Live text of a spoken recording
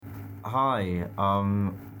Hi.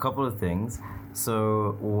 Couple of things.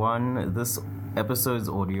 So, one, this episode's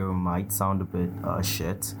audio might sound a bit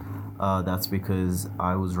shit. That's because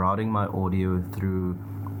I was routing my audio through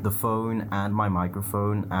the phone and my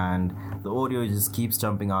microphone, and the audio just keeps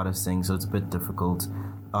jumping out of sync, so it's a bit difficult.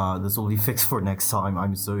 This will be fixed for next time.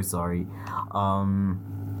 I'm so sorry.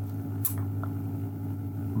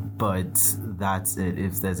 But that's it.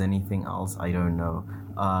 If there's anything else, I don't know.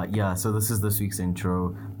 Yeah, so this is this week's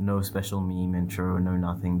intro. No special meme intro, no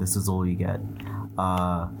nothing. This is all you get.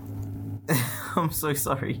 Uh, I'm so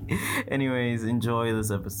sorry. Anyways, enjoy this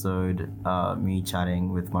episode. Me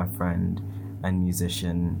chatting with my friend and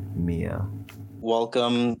musician, Mia.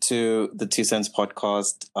 Welcome to the Two Cents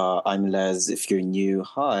Podcast. I'm Les. If you're new,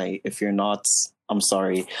 hi. If you're not, I'm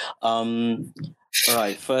sorry. All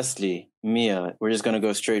right, firstly, Mia, we're just going to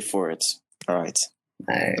go straight for it. All right.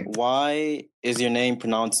 Hi. Why is your name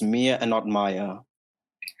pronounced Mia and not Maya?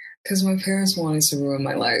 Because my parents wanted to ruin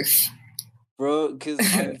my life. Bro, because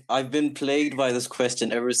I've been plagued by this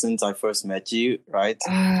question ever since I first met you, right?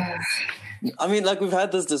 I mean, like, we've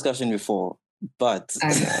had this discussion before, but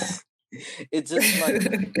I know. it's just like,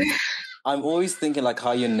 I'm always thinking, like,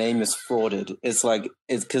 how your name is frauded. It's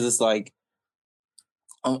because it's like,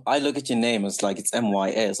 I look at your name, it's like, it's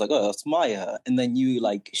M-Y-A. It's like, oh, it's Maya. And then you,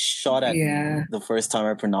 like, shot at me the first time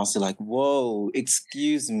I pronounced it, like, whoa,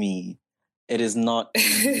 excuse me. It's not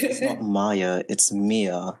Maya, it's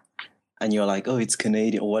Mia. And you're like, oh, it's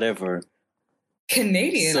Canadian or whatever.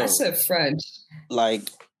 Canadian? So, I said French. Like,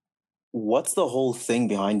 what's the whole thing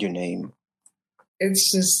behind your name?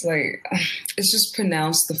 It's just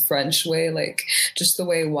pronounced the French way. Like, just the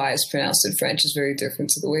way Y is pronounced in French is very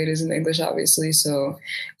different to the way it is in English, obviously. So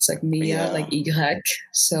it's like Mia, like Y.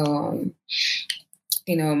 So,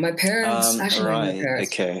 my parents, actually, right. my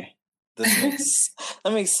parents. Okay.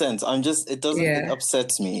 That makes sense. It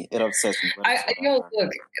upsets me. It upsets me.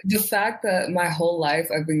 Look, the fact that my whole life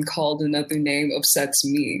I've been called another name upsets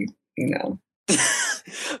me,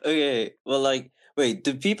 Okay. Well, like, wait,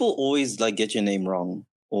 do people always, like, get your name wrong?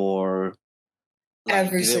 Or, like,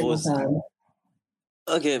 every single time.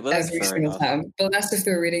 Okay, but that's every single time. But that's if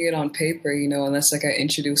they're reading it on paper, unless, like, I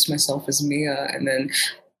introduce myself as Mia. And then,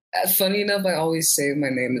 funny enough, I always say my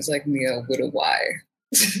name is, like, Mia with a Y.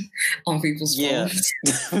 On people's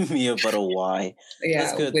phones. Mia, but a Y. Yeah,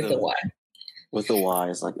 that's good, with though. a Y. With a Y.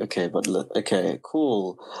 It's like, okay,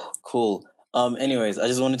 cool. Anyways, I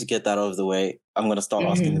just wanted to get that out of the way. I'm going to start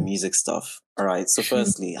asking the music stuff. All right. So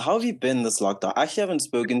firstly, how have you been this lockdown? I actually haven't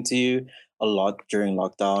spoken to you a lot during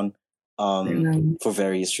lockdown for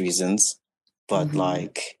various reasons. But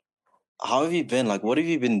like, how have you been? Like, what have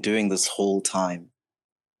you been doing this whole time?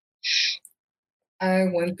 I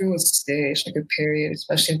went through a stage, like a period,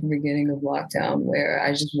 especially at the beginning of lockdown, where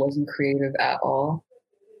I just wasn't creative at all.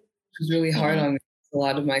 It was really hard on me. A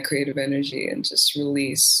lot of my creative energy and just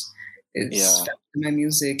release is in my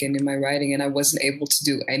music and in my writing, and I wasn't able to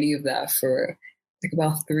do any of that for like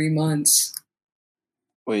about 3 months.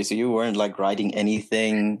 Wait, so you weren't like writing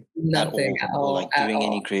anything? Nothing at all, or like doing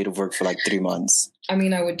any creative work for like 3 months? I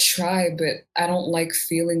mean, I would try, but I don't like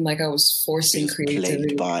feeling like I was forcing creativity.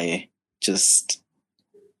 Plagued by just...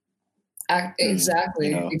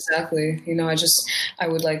 Exactly. I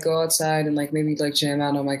would like go outside and like maybe like jam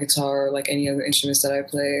out on my guitar or like any other instruments that I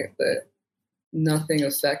play, but nothing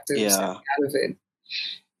effective out of it.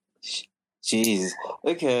 Jeez.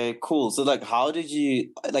 Okay, cool. So like, how did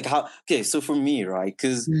you okay, so for me, right,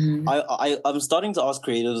 because I'm starting to ask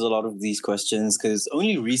creatives a lot of these questions because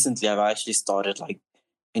only recently I've actually started like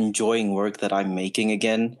enjoying work that I'm making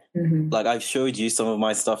again. Like, I've showed you some of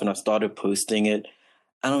my stuff and I've started posting it.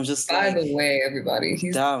 And I'm just like... By the way, everybody,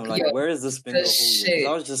 where has this been the whole year?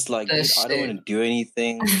 I was just like, dude, I don't want to do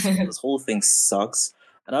anything. This whole thing sucks.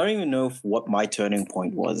 And I don't even know what my turning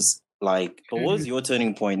point was. Like, but what was your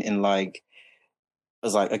turning point in, like... I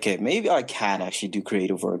was like, okay, maybe I can actually do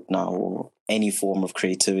creative work now or any form of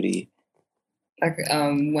creativity. Like,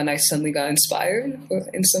 when I suddenly got inspired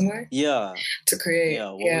in some way? Yeah. To create.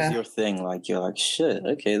 Yeah, what was your thing? Like, you're like, shit,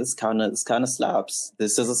 okay, this kind of slaps.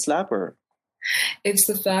 This is a slapper. It's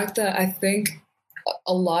the fact that I think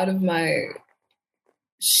a lot of my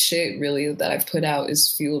shit really that I've put out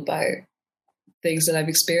is fueled by things that I've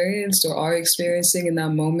experienced or are experiencing in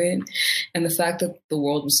that moment. And the fact that the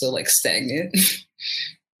world was so like stagnant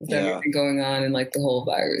with everything going on and like the whole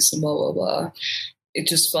virus and blah, blah, blah. It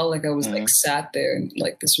just felt like I was like sat there in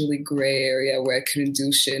like this really gray area where I couldn't do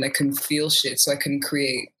shit and I couldn't feel shit. So I couldn't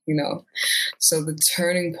create, So the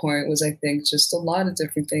turning point was, I think, just a lot of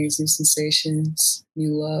different things, new sensations,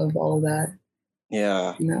 new love, all of that.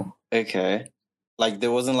 Yeah. Okay. Like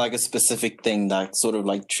there wasn't like a specific thing that sort of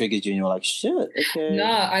like triggered you and you're like, shit, okay.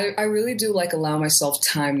 Nah, I really do like allow myself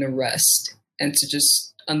time to rest and to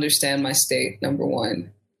just understand my state, number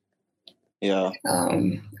one. Yeah.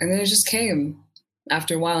 And then it just came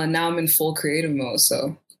after a while, and now I'm in full creative mode.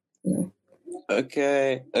 So, you know,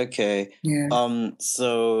 Okay. yeah.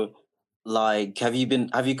 So like have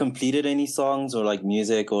you completed any songs or like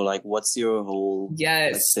music or like what's your whole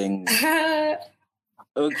Yes. like thing?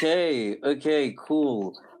 Okay,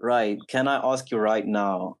 cool. Right. Can I ask you right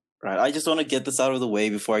now? Right. I just want to get this out of the way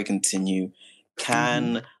before I continue.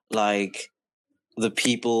 Can like the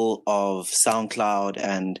people of SoundCloud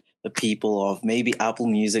and the people of maybe Apple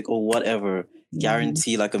Music or whatever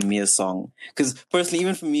guarantee like a Mia song? Because personally,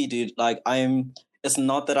 even for me, dude, like it's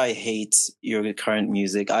not that I hate your current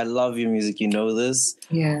music. I love your music, you know this.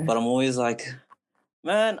 Yeah. But I'm always like,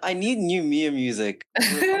 man, I need new Mia music.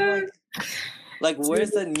 I'm like,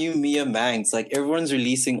 where's that new Mia Manks? Like, everyone's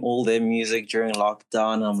releasing all their music during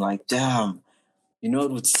lockdown. I'm like, damn, you know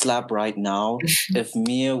what would slap right now? If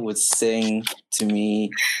Mia would sing to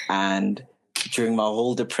me and during my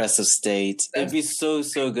whole depressive state, it'd be so,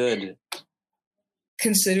 so good.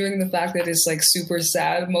 Considering the fact that it's like super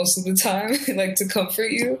sad most of the time, like to comfort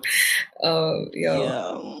you.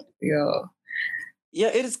 Yeah,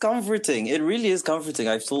 it is comforting. It really is comforting.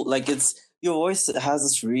 I feel like your voice has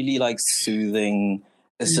this really like soothing.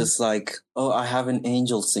 It's just like, oh, I have an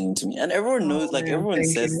angel singing to me, and everyone knows. Like everyone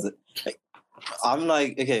says that. Like, I'm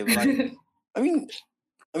like, okay, but like, I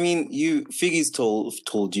mean, you Figgy's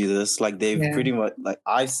told you this. Like they've pretty much like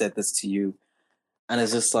I've said this to you, and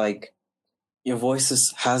it's just like your voice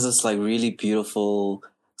has this like really beautiful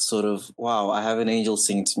sort of wow. I have an angel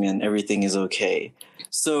singing to me, and everything is okay.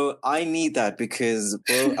 So I need that because,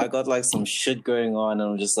 bro, I got like some shit going on,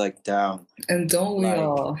 and I'm just like, damn. And don't we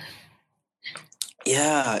all?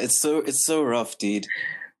 Yeah, it's so rough, dude.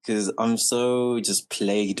 Because I'm so just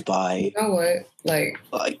plagued by you know what,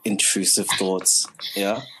 like intrusive thoughts.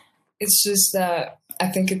 Yeah, it's just that I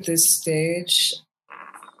think at this stage,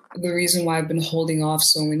 the reason why I've been holding off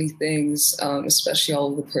so many things, especially all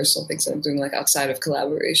of the personal things I'm doing, like outside of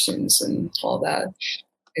collaborations and all that,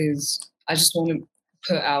 is I just want to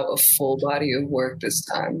put out a full body of work this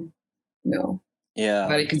time. You know, yeah.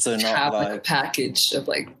 but you can so not have like a package of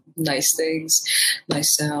like nice things,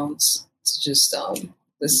 nice sounds to just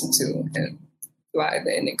listen to and thrive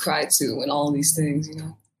in and cry to and all these things, you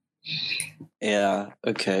know. Yeah.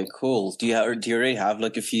 Okay. Cool. Do you already have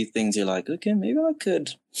like a few things you're like, okay, maybe I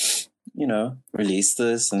could, you know, release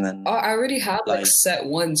this and then? Oh, I already have like set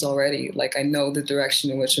ones already. Like I know the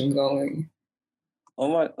direction in which I'm going. Oh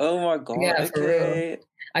my god! Yeah, for real.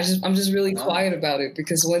 I'm just really quiet about it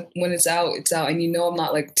because when it's out, and you know I'm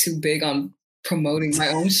not like too big on promoting my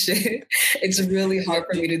own shit. It's really hard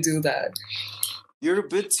for me to do that. You're a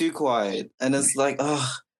bit too quiet, and it's like,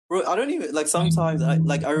 oh, bro, I don't even like. Sometimes I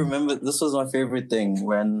remember this was my favorite thing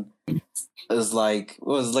when it was like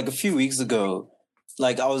a few weeks ago.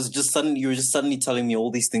 Like you were just suddenly telling me all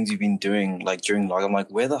these things you've been doing like during lockdown. I'm like,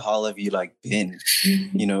 where the hell have you like been?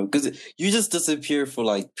 You know, because you just disappear for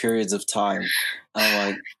like periods of time. And I'm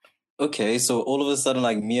like, okay, so all of a sudden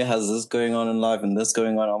like Mia has this going on in life and this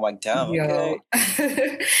going on. I'm like, damn, okay.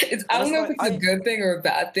 I don't know if it's a good thing or a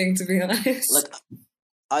bad thing, to be honest. Like,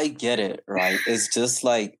 I get it, right? It's just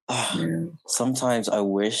like sometimes I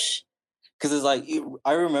wish. Because it's like,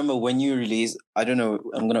 I remember when you released, I don't know,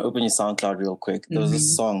 I'm going to open your SoundCloud real quick. There was a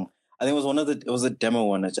song. I think it was a demo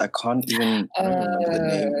one. I can't even remember the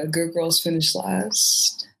name. Good Girls Finish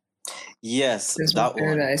Last. Yes, that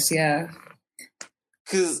Paradise, one. Yeah.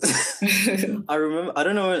 Because I remember, I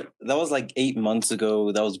don't know, that was like 8 months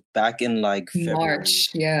ago. That was back in like February. March,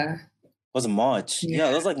 yeah. Was it March? Yeah,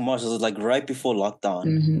 that was like March. It was like right before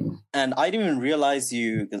lockdown. And I didn't even realize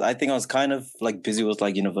because I think I was kind of like busy with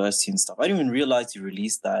like university and stuff. I didn't even realize you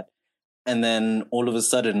released that. And then all of a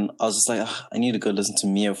sudden I was just like, I need to go listen to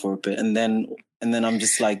Mia for a bit. And then I'm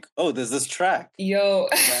just like, oh, there's this track. Yo.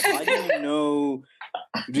 Like, I didn't even know,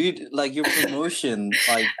 dude, like your promotion.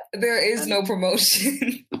 Like there is no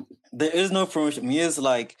promotion. There is no promotion. Mia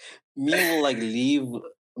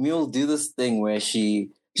will do this thing where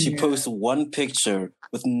she posts one picture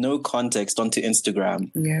with no context onto Instagram,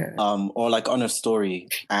 or like on her story,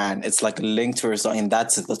 and it's like a link to her song, and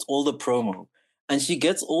that's it. That's all the promo, and she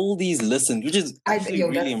gets all these listens, which is actually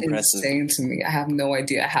really impressive. Insane to me. I have no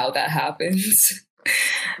idea how that happens.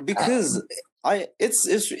 Because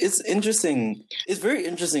it's interesting. It's very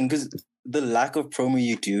interesting because the lack of promo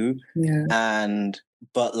you do, and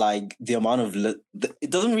but like the amount of it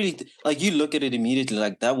doesn't really, like, you look at it immediately,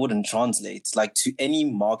 like that wouldn't translate like to any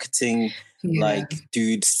marketing like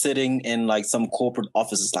dude sitting in like some corporate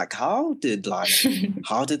offices. Like how did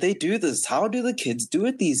they do this? How do the kids do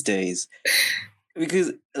it these days?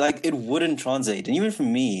 Because like it wouldn't translate. And even for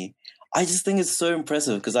me, I just think it's so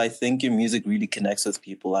impressive because I think your music really connects with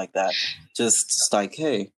people like that. Just like,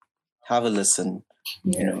 hey, have a listen.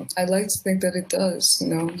 Yeah, you know? I'd like to think that it does.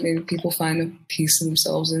 Maybe people find a piece of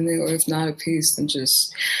themselves in it, or if not a piece, then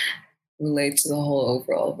just relate to the whole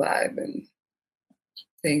overall vibe. And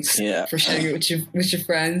thanks for sharing it with your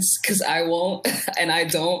friends, because I won't and I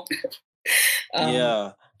don't.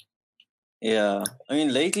 Yeah. I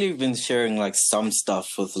mean, lately we've been sharing like some stuff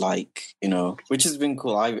with like, which has been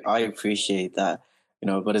cool. I appreciate that,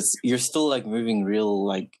 but you're still like moving real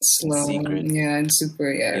like slow, secret. Yeah, and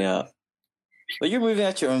super, Yeah. But you're moving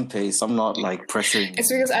at your own pace. I'm not like pressuring. It's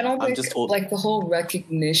because I don't think like the whole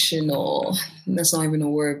recognitional, that's not even a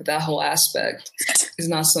word, but that whole aspect is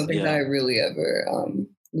not something that I really ever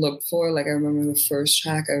looked for. Like I remember the first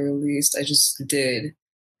track I released, I just did,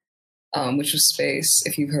 which was Space,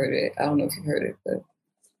 if you've heard it. I don't know if you've heard it, but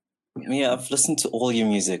yeah, I've listened to all your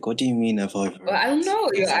music. What do you mean if I've heard? Well, I don't know.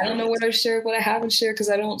 I don't know what I've shared, what I haven't shared, because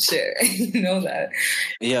I don't share. You know that.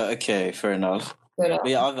 Yeah, okay, fair enough. But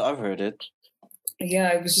yeah, I've heard it. Yeah,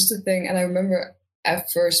 it was just a thing. And I remember at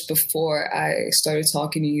first, before I started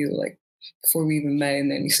talking to you, like before we even met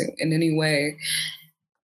in any way,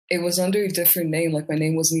 it was under a different name. Like my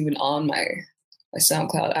name wasn't even on my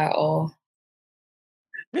SoundCloud at all.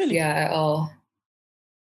 Really? Yeah, at all.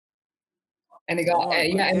 And it got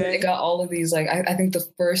and it got all of these, like I think the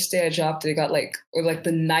first day I dropped it got like, or like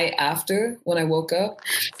the night after when I woke up,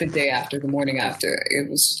 the day after, the morning after, it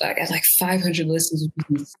was like at like 500 listens, which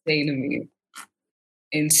was insane to me.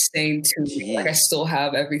 Insane to me. Like I still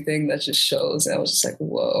have everything that just shows. And I was just like,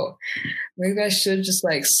 whoa, maybe I should just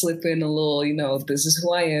like slip in a little, this is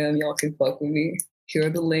who I am. Y'all can fuck with me. Here are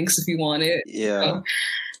the links if you want it. Yeah.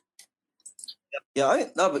 Yeah,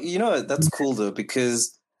 but that's cool though,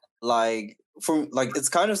 because like it's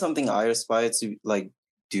kind of something I aspire to like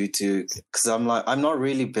do too, because I'm not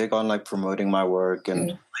really big on like promoting my work,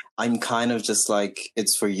 and I'm kind of just like,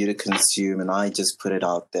 it's for you to consume, and I just put it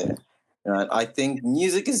out there. I think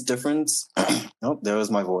music is different. Oh, there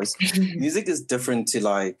was my voice. Music is different to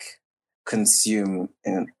like consume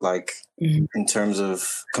in like in terms of,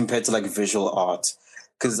 compared to like visual art,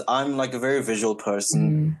 because I'm like a very visual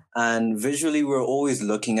person, and visually we're always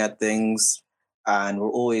looking at things, and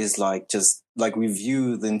we're always like just like we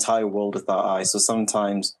view the entire world with our eyes. So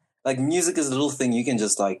sometimes like music is a little thing you can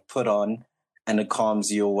just like put on, and it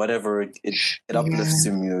calms you, or whatever, it uplifts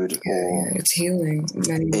your mood, or it's healing.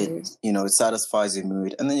 It satisfies your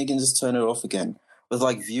mood, and then you can just turn it off again. With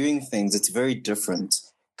like viewing things, it's very different,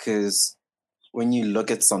 because when you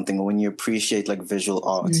look at something, or when you appreciate like visual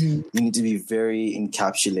art, you need to be very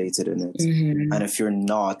encapsulated in it. And if you're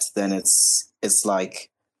not, then it's like,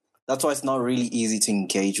 that's why it's not really easy to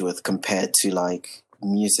engage with compared to like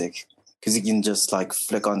music. Because you can just like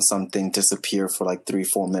flick on something, disappear for like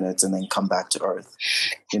 3-4 minutes, and then come back to earth.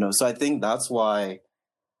 So I think that's why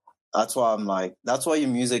I'm like, that's why your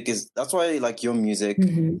music,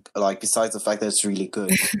 like besides the fact that it's really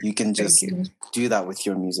good, you can just do that with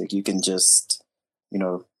your music. You can just,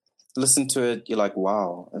 listen to it. You're like,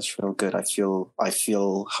 wow, that's real good. I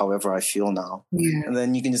feel however I feel now. Yeah. And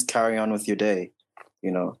then you can just carry on with your day,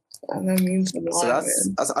 That means a lot.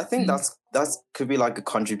 So I think that's could be like a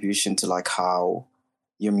contribution to like how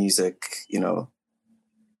your music,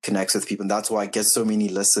 connects with people. And that's why it gets so many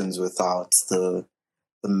listens without the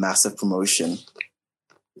massive promotion.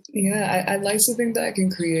 Yeah, I like to think that I can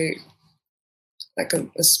create like a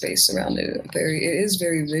space around it. It is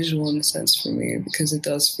very visual in a sense for me, because it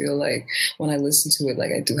does feel like when I listen to it,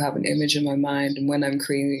 like I do have an image in my mind. And when I'm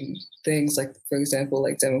creating things, like for example,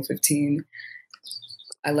 like Demo 15,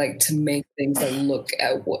 I like to make things that look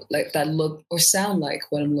or sound like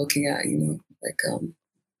what I'm looking at, like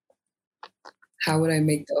how would I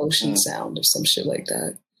make the ocean sound or some shit like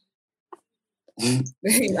that.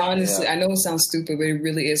 Honestly, I know it sounds stupid, but it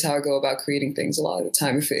really is how I go about creating things a lot of the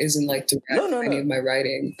time. If it isn't like direct any of my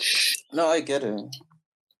writing. No, I get it.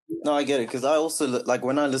 Because I also like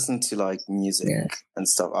when I listen to like music and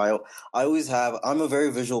stuff, I always have. I'm a very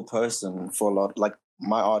visual person for a lot. Like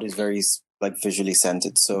my art is very like visually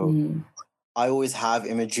centered, so I always have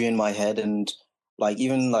imagery in my head, and like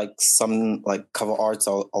even like some like cover arts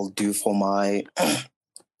I'll do for my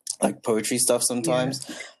like poetry stuff sometimes.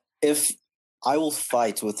 If I will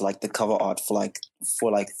fight with like the cover art for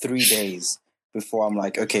 3 days before I'm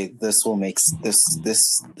like, okay, this will make this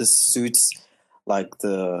suits like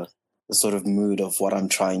the sort of mood of what I'm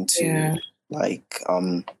trying to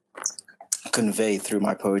convey through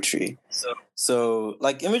my poetry. So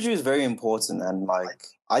like imagery is very important, and like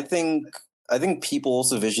I think people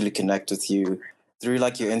also visually connect with you through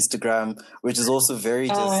like your Instagram, which is also very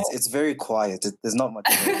it's very quiet. There's not much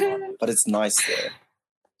going on, but it's nice there.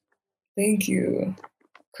 Thank you.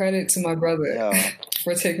 Credit to my brother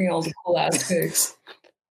for taking all the cool ass pics.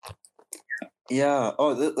 Yeah.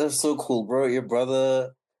 Oh, they're so cool, bro. Your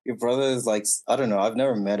brother is like, I don't know. I've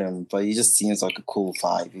never met him, but he just seems like a cool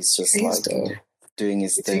vibe. He's just dope. Doing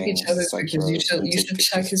his thing. Take each other's pictures. You should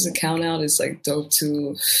check his account out. It's like dope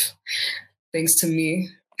too. Thanks to me.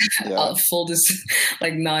 Yeah. Full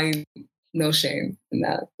like no shame in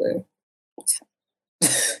that. But.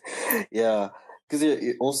 Yeah, because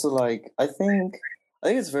you're also like I think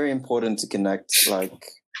it's very important to connect, like,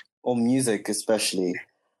 or music especially.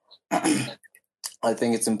 I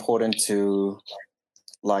think it's important to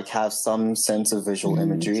like have some sense of visual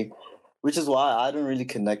imagery, which is why I don't really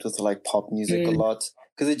connect with like pop music a lot,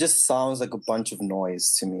 because it just sounds like a bunch of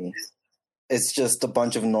noise to me. It's just a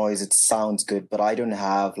bunch of noise. It sounds good, but I don't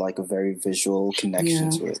have like a very visual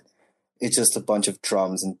connection to it. It's just a bunch of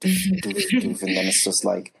drums and doof, doof, doof, and then it's just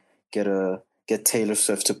like get Taylor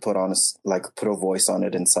Swift to put a voice on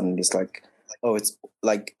it, and suddenly it's like, oh, it's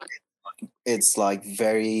like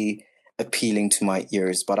very appealing to my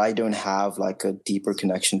ears, but I don't have like a deeper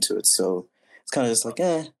connection to it. So it's kind of just like,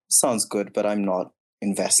 sounds good, but I'm not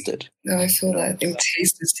invested. No, I feel that. I think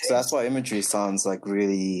taste is taste. So that's why imagery sounds like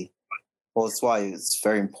really. Well, that's why it's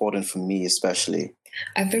very important for me, especially.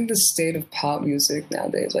 I think the state of pop music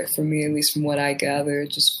nowadays, like for me, at least from what I gather,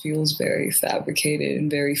 it just feels very fabricated and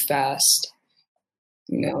very fast.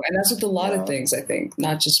 You know, and that's with a lot of things, I think,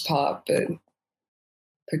 not just pop, but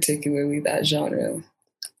particularly that genre.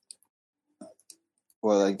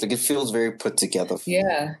 Well, like it feels very put together.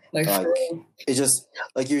 Yeah, like it just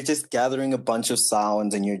like you're just gathering a bunch of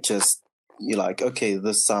sounds, and you're like, okay,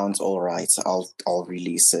 this sounds all right. I'll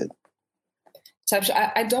release it.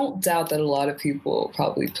 I don't doubt that a lot of people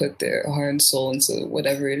probably put their heart and soul into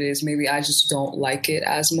whatever it is. Maybe I just don't like it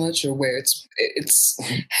as much, or where it's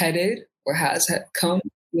headed or has come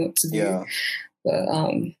to be. Yeah. But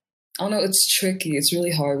I don't know. It's tricky. It's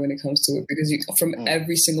really hard when it comes to it, because from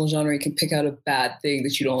every single genre, you can pick out a bad thing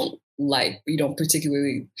that you don't like, you don't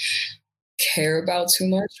particularly care about too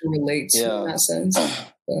much or relate to in that sense.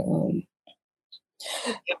 But,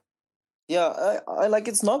 yeah, I like,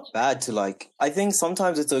 it's not bad to like, I think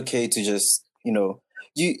sometimes it's okay to just,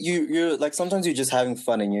 you're like, sometimes you're just having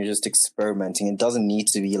fun and you're just experimenting. It doesn't need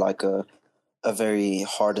to be like a very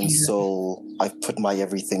heart and soul, I've put my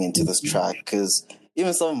everything into this track, because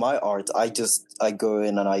even some of my art, I go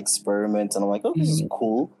in and I experiment and I'm like, oh, this is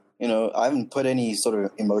cool. I haven't put any sort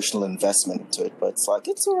of emotional investment into it, but it's like,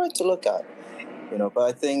 it's all right to look at, but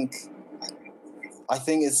I think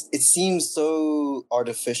it seems so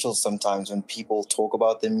artificial sometimes when people talk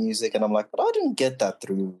about their music, and I'm like, but I didn't get that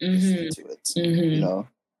through listening to it.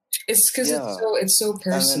 It's because it's so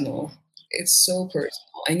personal. It's so personal,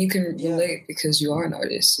 and you can relate because you are an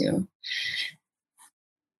artist,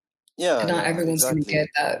 Yeah, and not everyone's gonna get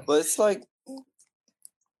that. But it's like,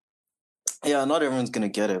 not everyone's gonna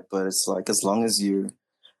get it, but it's like, as long as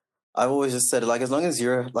I've always just said, like, as long as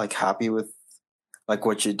you're like happy with like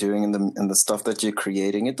what you're doing and the stuff that you're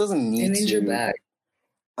creating, it doesn't need to. Your bag.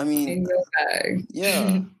 I mean, in your bag.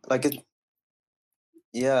 Yeah, like it.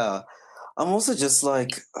 Yeah, I'm also just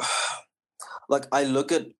like I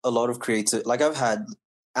look at a lot of creative. Like, I've had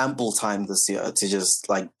ample time this year to just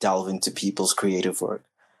like delve into people's creative work,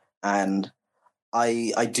 and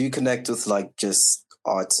I do connect with like just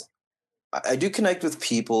art. I do connect with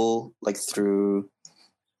people like through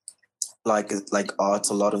like art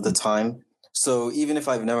a lot of the time. So even if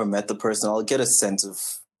I've never met the person, I'll get a sense of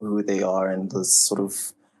who they are and the sort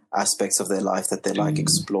of aspects of their life that they like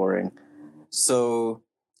exploring. So,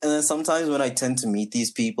 and then sometimes when I tend to meet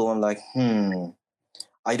these people, I'm like,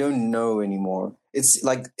 I don't know anymore. It's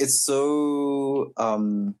like, it's so,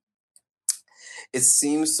 it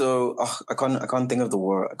seems so, I can't think of the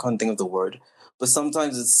word, but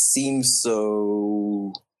sometimes it seems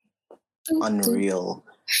so unreal.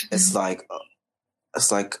 It's like,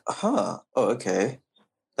 oh, okay.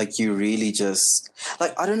 Like, you really just,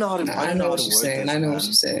 like, I don't know how to, I know what you're saying. I know what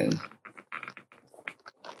you're saying.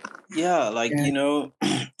 Yeah, like,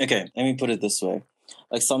 okay, let me put it this way.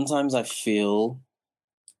 Like, sometimes I feel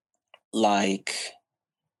like,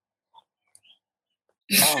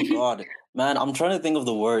 oh God, man, I'm trying to think of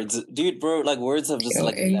the words. Dude, bro, like, words have just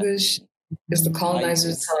like English It's the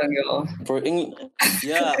colonizer's tongue, y'all.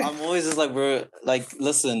 Yeah, I'm always just like, bro, like,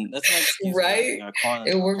 listen, that's my excuse. Right?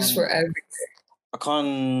 It works for everything. I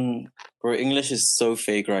can't, bro, English is so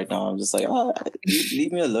fake right now. I'm just like,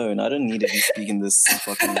 leave me alone. I don't need to be speaking this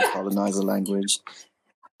fucking colonizer language.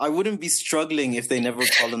 I wouldn't be struggling if they never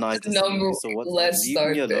colonized us. So let's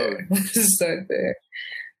start there. Let's start there.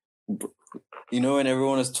 You know, and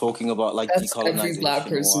everyone is talking about like that's decolonization. Every Black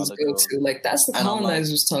person's go-to. Like that's the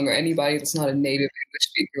colonizer's tongue, or anybody that's not a native English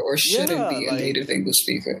speaker or shouldn't be a native English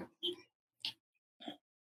speaker.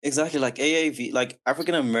 Exactly, like AAV, like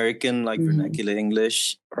African American, like vernacular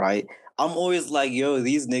English, right? I'm always like, yo,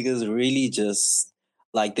 these niggas really just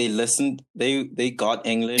like they listened, they got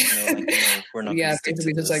English, and they're like, no, we're not. Yeah,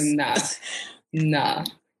 basically just like nah.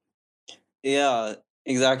 Yeah,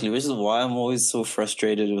 exactly. Which is why I'm always so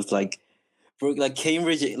frustrated with like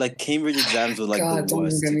Cambridge exams were like God, the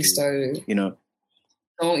worst. Don't even get me started. You know,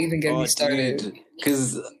 don't even get me started.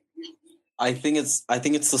 Because I think it's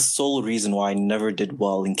the sole reason why I never did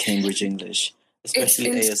well in Cambridge English,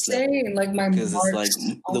 especially AS level. Like my because it's like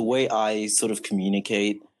the way I sort of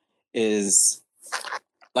communicate is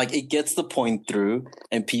like it gets the point through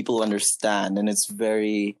and people understand, and it's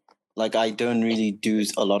very like I don't really do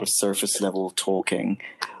a lot of surface level talking.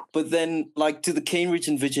 But then, like, to the Cambridge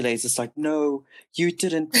invigilators, it's like, no, you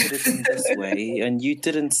didn't put it in this way, and you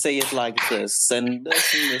didn't say it like this, and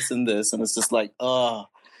this, and this, and this. And it's just like,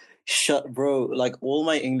 shut, bro. Like, all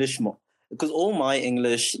my English,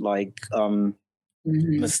 like,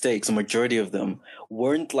 mistakes, a majority of them,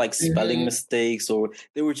 weren't, like, spelling mistakes, or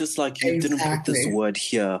they were just like, you didn't put this word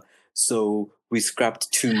here, so we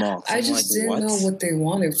scrapped 2 marks. I just didn't know what they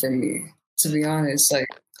wanted from me, to be honest. Like,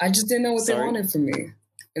 I just didn't know what they wanted from me.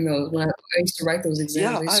 You know, when I used to write those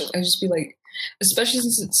exams, I just be like, especially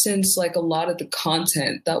since like a lot of the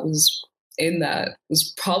content that was in that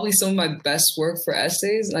was probably some of my best work for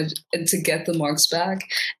essays, and to get the marks back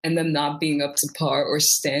and them not being up to par or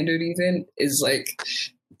standard even is like,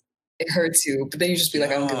 it hurts you. But then you just be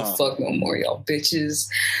like, I don't give a fuck no more, y'all bitches.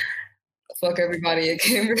 Fuck everybody at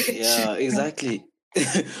Cambridge. Yeah, exactly.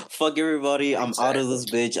 Fuck everybody. I'm out of this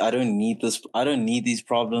bitch. I don't need this. I don't need these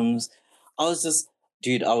problems. I was just,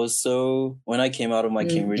 dude, when I came out of my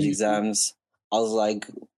Cambridge exams, I was like,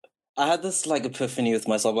 I had this like epiphany with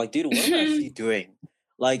myself, like, dude, what am I actually doing?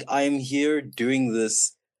 Like, I'm here doing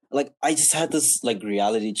this. Like, I just had this like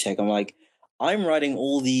reality check. I'm like, I'm writing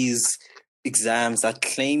all these exams that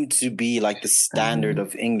claim to be like the standard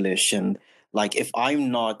of English, and like if I'm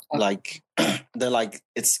not like, they're like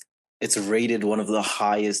it's rated one of the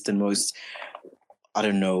highest and most, I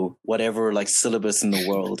don't know, whatever like syllabus in the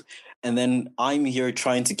world. And then I'm here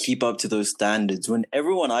trying to keep up to those standards when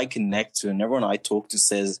everyone I connect to and everyone I talk to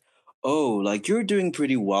says, oh, like you're doing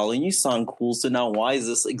pretty well and you sound cool. So now why is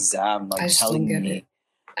this exam like telling me?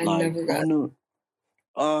 I never got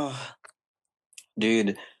it.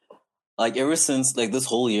 Dude, like ever since like this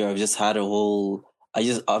whole year, I've just had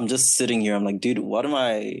I'm just sitting here. I'm like, dude, what am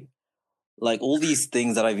I like all these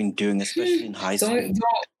things that I've been doing, especially in high school.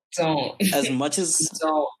 Don't. As much as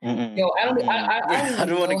don't. Yo, I don't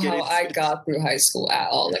even know how I got through high school at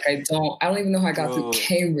all. Like I don't even know how I got through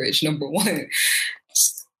Cambridge, number one.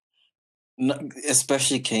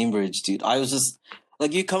 Especially Cambridge, dude. I was just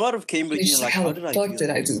like, you come out of Cambridge and you're like, how did I do did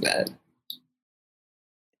I do that?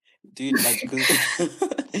 Dude, like,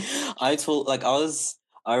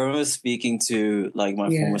 I remember speaking to like my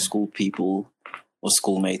former school people or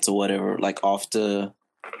schoolmates or whatever, like after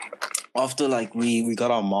like we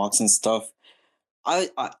got our marks and stuff. I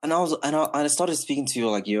started speaking to you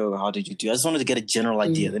like, yo, how did you do? I just wanted to get a general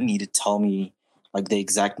idea. They didn't need to tell me like the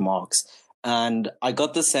exact marks. And I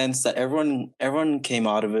got the sense that everyone came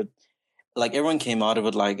out of it like,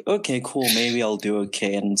 okay, cool, maybe I'll do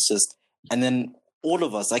okay. And it's just, and then all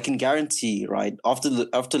of us, I can guarantee, right, after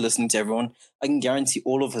listening to everyone, I can guarantee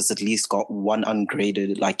all of us at least got one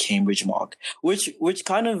ungraded like Cambridge mark, which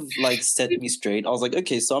kind of like set me straight. I was like,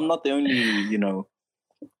 okay, so I'm not the only, you know,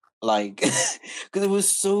 like, because it was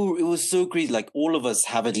so crazy. Like all of us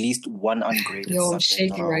have at least one ungraded. Yo, I'm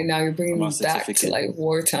shaking right now. You're bringing me back to like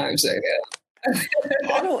war times right now.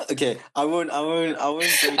 I won't. I'm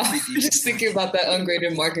just thinking about that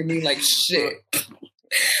ungraded mark and being like, shit.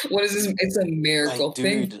 What is this? It's a miracle. Like,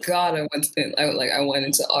 thank God I went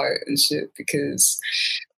into art and shit, because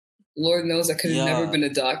Lord knows I could have never been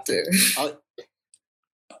a doctor.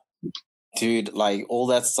 Dude, like all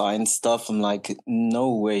that science stuff, I'm like,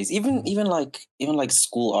 no ways. Even like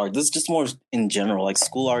school art. This is just more in general. Like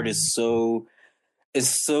school art is so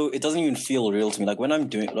it doesn't even feel real to me. Like when I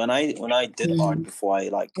did art before I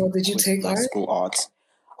like did you take art? School art,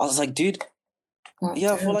 I was like, dude, God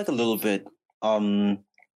Yeah, for damn. like a little bit.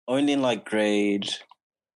 Only in like grade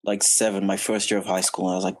like 7, my first year of high school,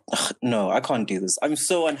 and I was like, "Ugh, no, I can't do this. I'm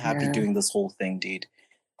so unhappy Yeah. doing this whole thing, dude.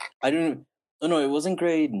 I didn't. Oh no, it wasn't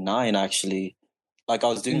grade 9 actually. Like I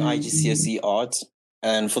was doing IGCSE art,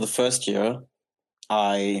 and for the first year,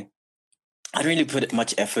 I didn't really put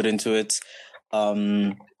much effort into it.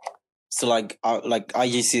 So like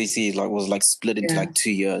IGCSE like was like split into Yeah. like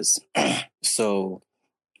 2 years. So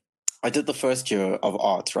I did the first year of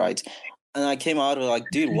art, right? And I came out of like,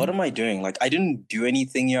 dude, what am I doing? Like, I didn't do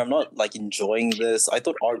anything here. I'm not like enjoying this. I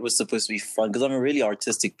thought art was supposed to be fun because I'm a really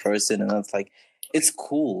artistic person, and it's like, it's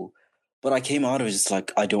cool. But I came out of it just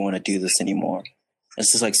like, I don't want to do this anymore.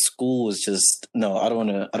 It's just like school was just no. I don't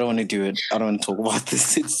want to. I don't want to do it. I don't want to talk about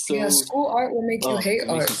this. It's so Yeah, school art will make you hate it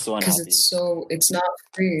makes art me so because unhappy. it's not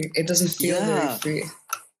free. It doesn't feel very Yeah, free.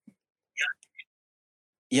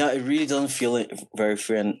 yeah. It really doesn't feel very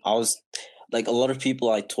free. And I was like, a lot of people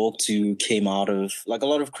I talked to came out of like a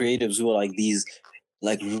lot of creatives who are like these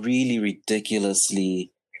like really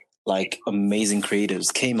ridiculously like amazing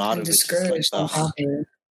creatives came out And of it just like, discouraged on ugh, top of it.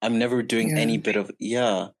 I'm never doing Yeah. any bit of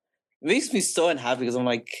It makes me so unhappy because I'm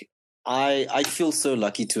like, I feel so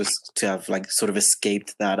lucky to have like sort of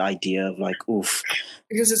escaped that idea of like, oof,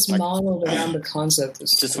 Because it's like modeled around the concept of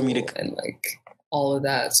just for me school to and like all of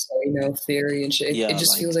that. So, you know, theory and shit. yeah It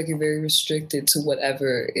just like feels like you're very restricted to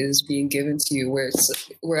whatever is being given to you.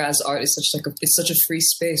 Whereas art is it's such a free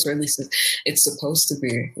space, or at least it's supposed to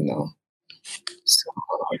be. You know. So,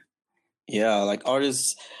 yeah like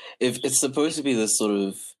artists, if it's supposed to be this sort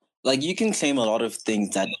of like, you can claim a lot of things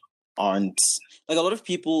that aren't like, a lot of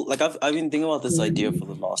people like I've been thinking about this idea for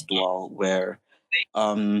the last while where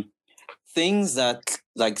things that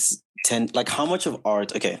like tend like how much of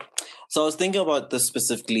art, okay, so I was thinking about this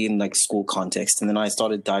specifically in like school context, and then I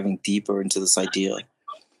started diving deeper into this idea,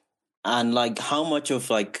 and like how much of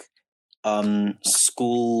like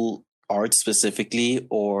school art specifically,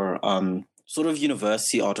 or sort of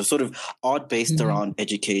university art, or sort of art based around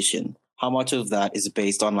education, how much of that is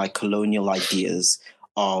based on like colonial ideas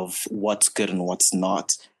of what's good and what's not,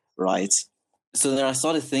 right? So then I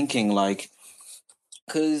started thinking like,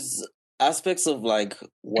 because aspects of like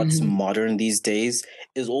what's modern these days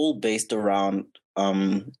is all based around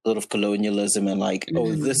sort of colonialism, and like,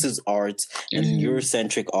 oh, this is art and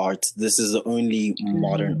Eurocentric art, this is the only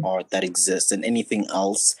modern art that exists, and anything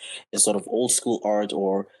else is sort of old school art,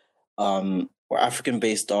 or African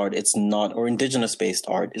based art, it's not, or indigenous based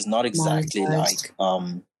art is not exactly like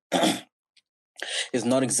is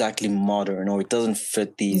not exactly modern, or it doesn't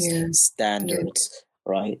fit these standards,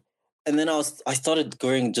 right? And then I started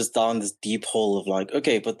going just down this deep hole of like,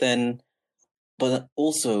 okay, but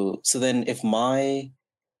also, so then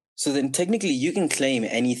technically you can claim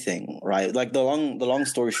anything, right? Like the long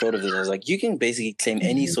story short of this, I was like, you can basically claim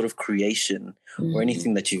any sort of creation or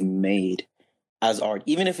anything that you've made as art,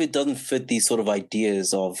 even if it doesn't fit these sort of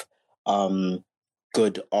ideas of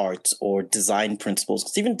good art or design principles.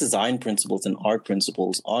 Because even design principles and art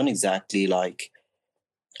principles aren't exactly like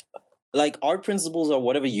art principles are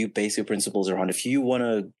whatever you base your principles around. If you want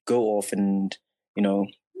to go off and, you know,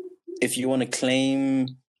 if you want to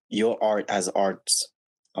claim your art as art,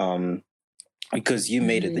 because you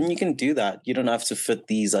made it, then you can do that. You don't have to fit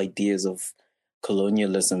these ideas of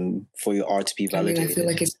colonialism for your art to be validated. I mean, I feel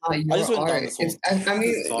like it's not your art.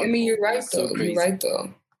 I mean, you're right though. You're right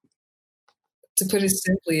though. To put it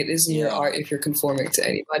simply, it isn't your art if you're conforming to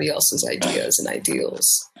anybody else's ideas and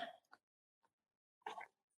ideals.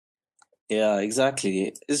 Yeah,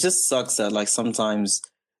 exactly. It just sucks that like sometimes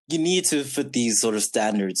you need to fit these sort of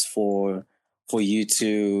standards for you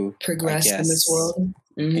to progress in this world.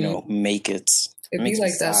 You know, make it. It'd be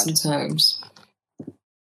like that sometimes.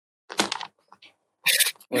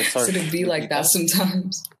 Wait, sorry. Should it be like that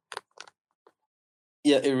sometimes?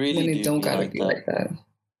 Yeah, it really. When it don't gotta be like that.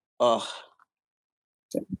 Oh,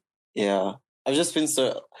 yeah. I've just been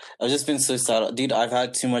so sad, dude. I've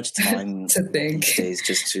had too much time to think these days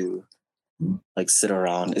just to like sit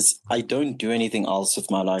around. I don't do anything else with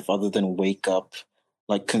my life other than wake up,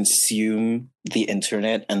 like consume the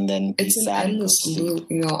internet, and then be sad. It's an endless loop,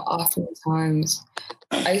 you know. Oftentimes,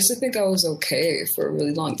 I used to think I was okay for a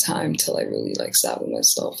really long time till I really like sat with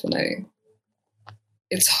myself, and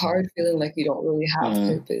it's hard feeling like you don't really have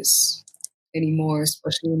purpose anymore,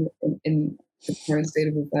 especially in the current state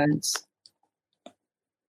of events.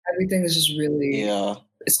 Everything is just really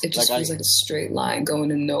it just feels like a straight line going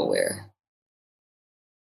to nowhere.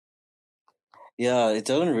 Yeah, it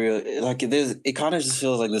doesn't really like it kind of just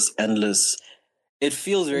feels like this endless. It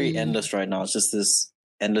feels very endless right now. It's just this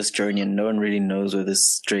endless journey, and no one really knows where this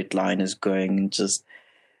straight line is going. And just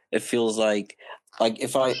it feels like like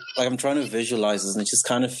if I like I'm trying to visualize this, and it just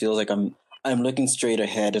kind of feels like I'm looking straight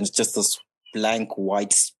ahead, and it's just this blank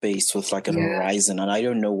white space with like an horizon, and I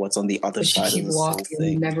don't know what's on the other But you side keep of this walking whole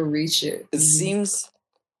thing. and never reach it. It seems,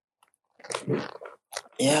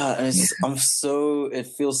 yeah, and it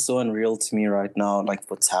feels so unreal to me right now, like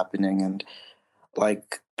what's happening, and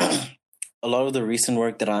like a lot of the recent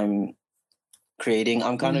work that I'm creating,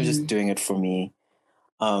 I'm kind of just doing it for me.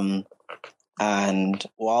 And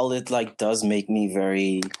while it like does make me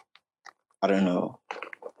very, I don't know,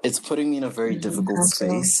 it's putting me in a very difficult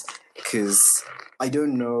space because I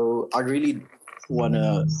don't know. I really want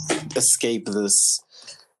to escape this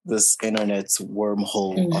internet's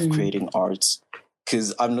wormhole of creating art,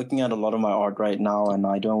 because I'm looking at a lot of my art right now, and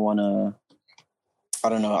I don't want to. I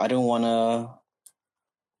don't know. I don't want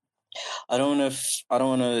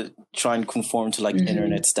to try and conform to like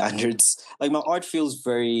internet standards. Like my art feels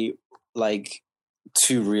very like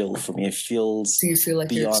too real for me. It feels. Do you feel like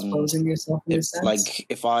beyond, you're exposing yourself in a sense? Like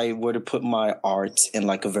if I were to put my art in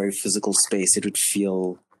like a very physical space, it would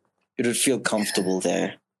feel comfortable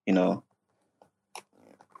there, you know.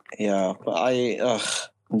 Yeah, but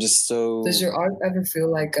I'm just so. Does your art ever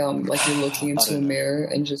feel like you're looking into a mirror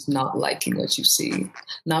and just not liking what you see?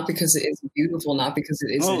 Not because it isn't beautiful, not because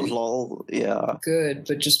it isn't good,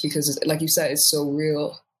 but just because, it's, like you said, it's so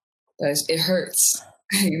real that it hurts,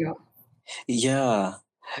 you know? Yeah,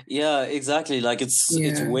 exactly. Like it's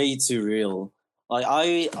way too real. Like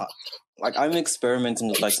I'm experimenting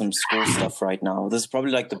with like some school stuff right now. This is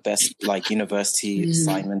probably like the best like university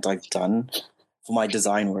assignment I've done for my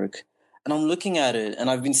design work. And I'm looking at it,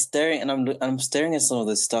 and I've been staring, and I'm staring at some of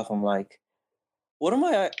this stuff. I'm like, what am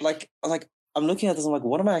I like? I'm looking at this. I'm like,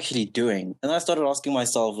 what am I actually doing? And I started asking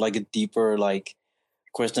myself like a deeper like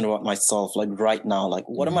question about myself. Like right now, like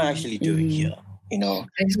what am I actually doing here? You know,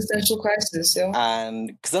 existential crisis. Yeah, and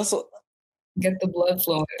because that's what get the blood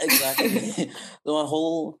flowing. Exactly.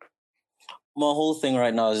 So my whole thing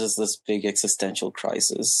right now is just this big existential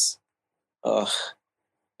crisis.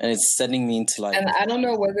 And it's sending me into like. And I don't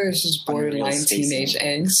know whether it's just borderline teenage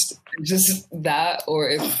angst, just that, or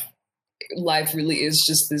if life really is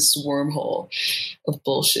just this wormhole of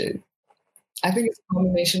bullshit. I think it's a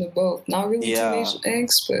combination of both. Not really teenage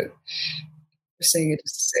angst, but we're saying it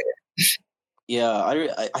just to say it. Yeah,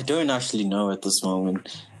 I don't actually know at this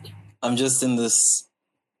moment. I'm just in this.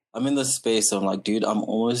 I'm in this space. I'm like, dude, I'm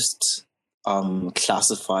almost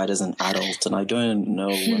classified as an adult, and I don't know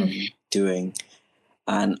what I'm doing.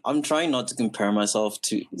 And I'm trying not to compare myself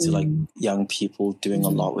to like young people doing a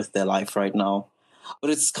lot with their life right now. But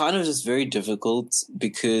it's kind of just very difficult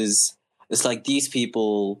because it's like these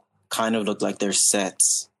people kind of look like they're set,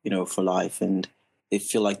 you know, for life, and they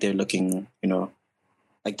feel like they're looking, you know,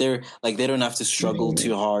 like they don't have to struggle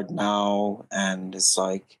too hard now. And it's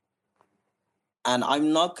like, and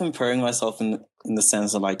I'm not comparing myself in the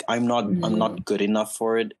sense of like I'm not good enough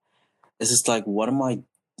for it. It's just like, what am I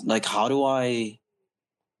like? How do I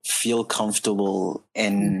feel comfortable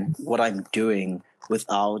in what I'm doing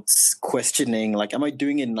without questioning, like, am I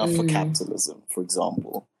doing enough for capitalism, for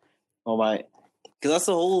example? Or because that's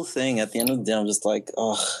the whole thing. At the end of the day, I'm just like,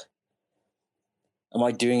 am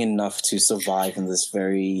I doing enough to survive in this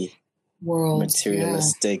very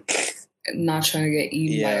materialistic, not trying to get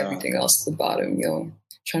eaten by everything else at the bottom,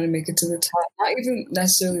 trying to make it to the top, not even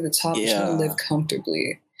necessarily the top, but trying to live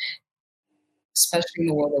comfortably. Especially in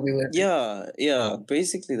the world that we live in. Yeah,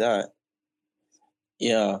 basically that.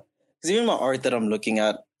 Yeah. Because even my art that I'm looking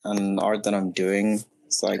at and art that I'm doing,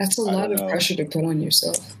 it's like... That's a lot of pressure to put on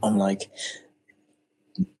yourself. I'm like...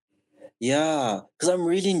 Yeah, because I'm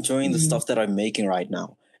really enjoying the stuff that I'm making right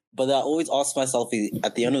now. But I always ask myself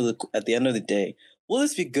at the end of the day, will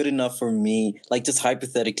this be good enough for me? Like, just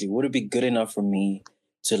hypothetically, would it be good enough for me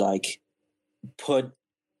to, like, put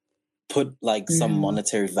like, some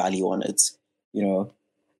monetary value on it, you know?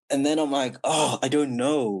 And then I'm like, I don't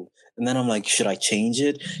know. And then I'm like, should I change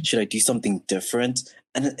it? Should I do something different?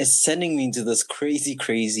 And it's sending me into this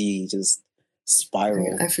crazy, just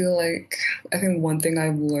spiral. I think one thing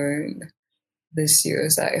I've learned this year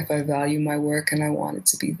is that if I value my work and I want it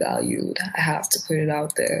to be valued, I have to put it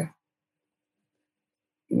out there.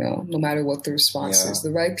 You know, no matter what the response is,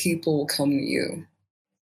 the right people will come to you.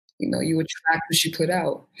 You know, you attract what you put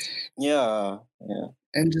out. Yeah.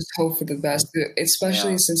 And just hope for the best,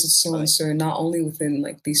 especially since it's so uncertain, not only within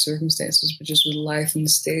like these circumstances, but just with life and the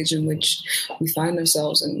stage in which we find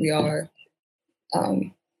ourselves and we are.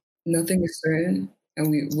 Nothing is certain,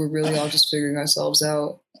 and we're really all just figuring ourselves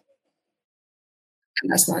out,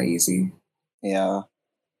 and that's not easy. Yeah,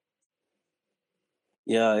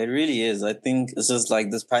 Yeah, it really is. I think it's just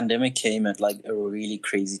like this pandemic came at like a really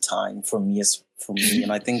crazy time for me,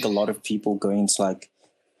 and I think a lot of people going into like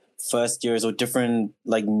first years or different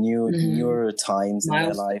like newer times in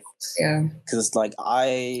their life. Yeah, because it's like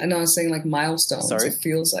I know. I was saying like milestones. Sorry? It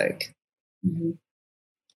feels like.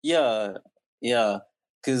 Yeah,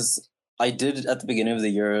 because I did at the beginning of the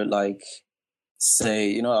year like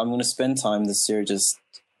say, I'm going to spend time this year just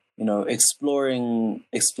exploring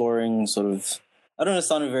sort of. I don't want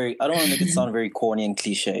to make it sound very corny and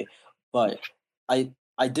cliche, but I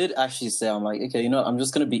did actually say, I'm like, okay, I'm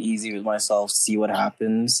just going to be easy with myself, see what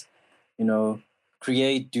happens,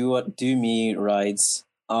 create, do me, right?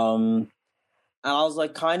 And I was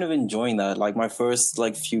like kind of enjoying that. Like my first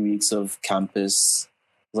like few weeks of campus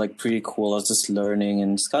was like pretty cool. I was just learning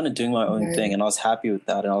and just kind of doing my own thing, and I was happy with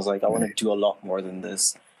that. And I was like, I want to do a lot more than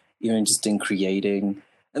this, even just in creating.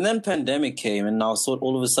 And then pandemic came, and now so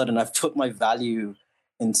all of a sudden I've put my value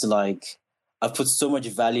into like I've put so much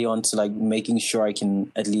value onto like making sure I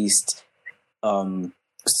can at least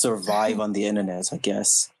survive on the internet, I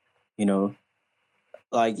guess,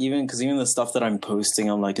 like even the stuff that I'm posting,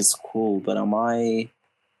 I'm like, it's cool, but I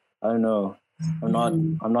don't know,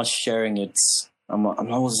 I'm not sharing it. I'm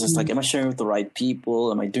always just like, am I sharing with the right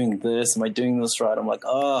people? Am I doing this right? I'm like,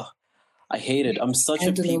 I hate it. I'm such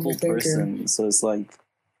a people person, so it's like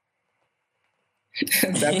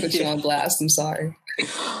that put you on blast. I'm sorry.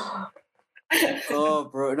 Oh,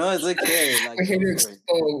 bro, no, it's okay. Like, we're here to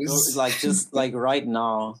expose. Like, just like right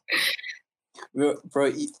now,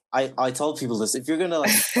 bro. I tell people this: if you're gonna like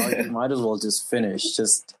start, you might as well just finish.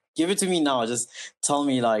 Just give it to me now. Just tell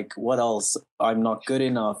me like what else I'm not good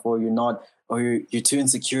enough, or you're not, or you're too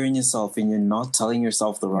insecure in yourself, and you're not telling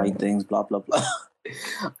yourself the right things. Blah blah blah.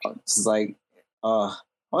 It's like, I'm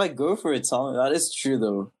like, go for it. Tell me that is true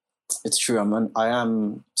though. It's true. I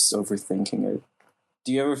am just overthinking it.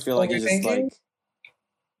 Do you ever feel like you're just like,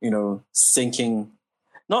 sinking?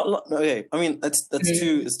 Not okay. I mean, that's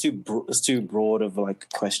too broad of like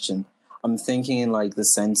a question. I'm thinking in like the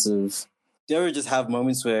sense of, do you ever just have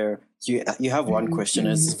moments where you have one question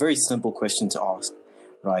and it's a very simple question to ask,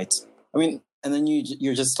 right? I mean, and then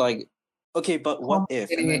you're just like, okay, but what if?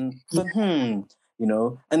 And then,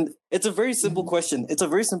 and it's a very simple question. It's a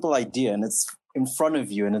very simple idea, and it's in front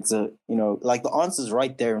of you, and it's like the answer's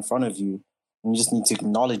right there in front of you. And you just need to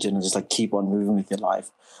acknowledge it and just like keep on moving with your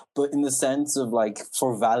life. But in the sense of like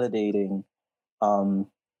for validating,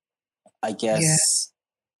 I guess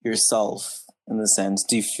yourself in the sense,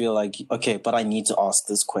 do you feel like, okay, but I need to ask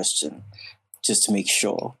this question just to make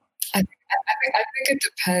sure? I think it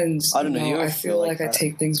depends. I don't know. I feel like I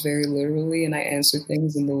take things very literally, and I answer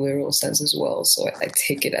things in the literal sense as well. So I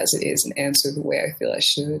take it as it is and answer the way I feel I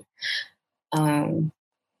should.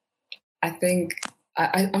 I think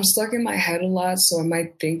I'm stuck in my head a lot, so I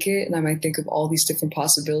might think it, and I might think of all these different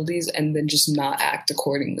possibilities and then just not act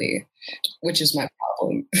accordingly, which is my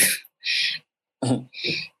problem.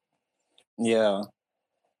 Yeah.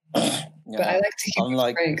 But I like to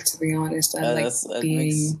keep frank, to be honest. I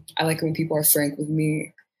like when people are frank with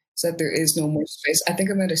me, so that there is no more space. I think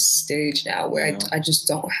I'm at a stage now where I just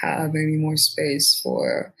don't have any more space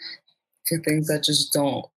for things that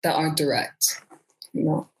aren't direct,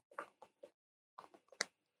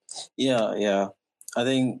 Yeah. I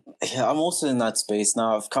think I'm also in that space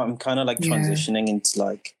now. I'm kind of like transitioning into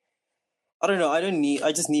like, I don't know.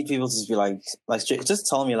 I just need people to just be like just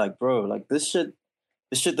tell me like, bro, like this shit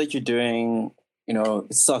that you're doing, it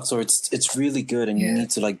sucks, or it's really good, and you need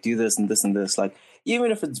to like do this and this and this. Like,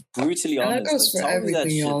 even if it's brutally honest, that goes for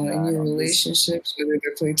everything, y'all, in your relationships, whether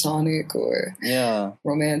they're platonic or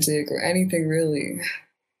romantic or anything really.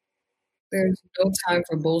 There's no time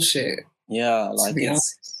for bullshit. Yeah, like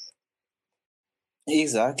it's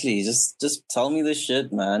exactly. Just tell me the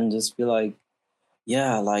shit, man. Just be like,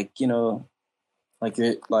 yeah, like like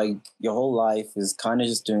your whole life is kind of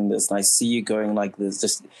just doing this, and I see you going like this.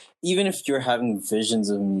 Just even if you're having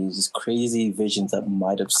visions of me, just crazy visions that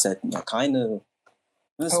might upset me, I kind of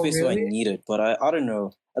in a space where I need it, but I don't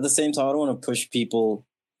know. At the same time, I don't want to push people.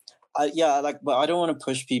 But I don't want to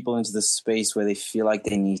push people into this space where they feel like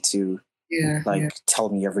they need to. Tell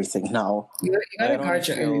me everything now. You gotta guard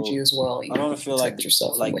your energy as well. I don't want to feel like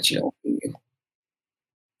yourself from what you don't need.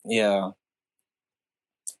 Yeah.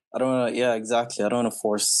 I don't want to, exactly. I don't want to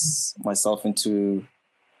force myself into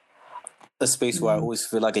a space where I always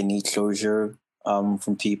feel like I need closure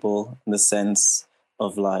from people in the sense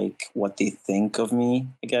of like what they think of me,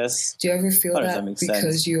 I guess. Do you ever feel that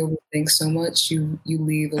because you overthink so much, you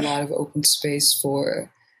leave a lot of open space for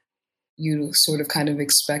you to sort of kind of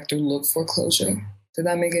expect or look for closure? Did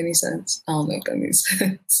that make any sense? I don't know if that makes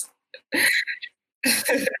sense.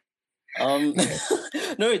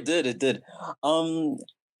 No, it did.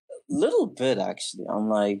 Little bit actually. I'm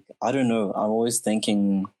like, I don't know. I'm always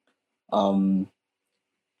thinking, um,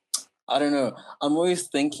 I don't know. I'm always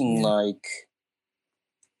thinking like,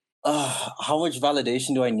 how much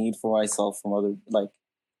validation do I need for myself from other, like,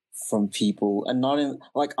 from people, and not in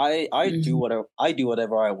like I do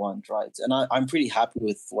whatever I want, right? And I'm pretty happy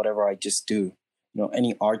with whatever I just do. You know,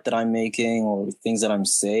 any art that I'm making or things that I'm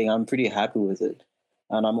saying, I'm pretty happy with it.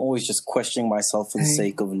 And I'm always just questioning myself for the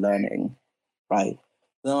sake of learning, right?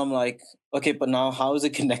 Then I'm like, okay, but now how is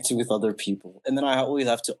it connected with other people? And then I always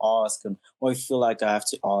have to ask, or I feel like I have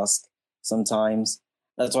to ask sometimes.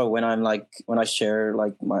 That's why when I share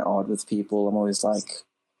like my art with people, I'm always like,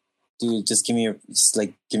 dude, just give me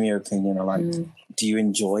your opinion, or like, do you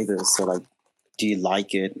enjoy this, or like, do you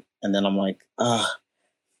like it? And then I'm like,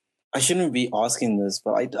 I shouldn't be asking this,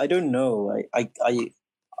 but I don't know.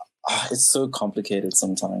 It's so complicated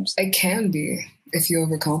sometimes. It can be if you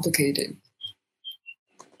overcomplicate it.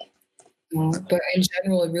 But in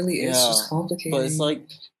general, it really is just complicated. But it's like,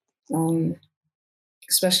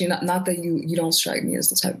 especially not that you don't strike me as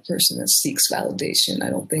the type of person that seeks validation. I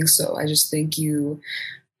don't think so. I just think you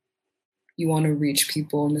want to reach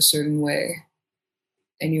people in a certain way,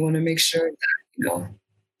 and you want to make sure that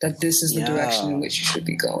that this is the direction in which you should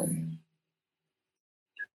be going.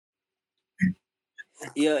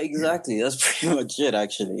 Yeah, exactly. That's pretty much it,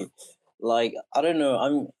 actually. Like, I don't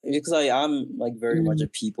know. Because I am like very much a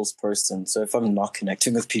people's person. So if I'm not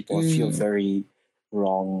connecting with people, I feel very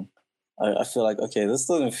wrong. I feel like, okay, this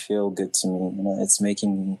doesn't feel good to me. You know, it's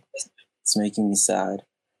making me sad,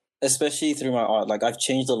 especially through my art. Like, I've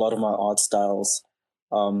changed a lot of my art styles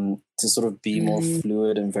to sort of be more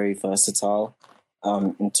fluid and very versatile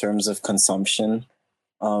in terms of consumption.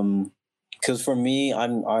 Because for me,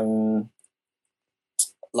 I'm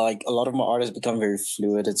like, a lot of my art has become very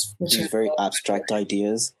fluid. It's these very abstract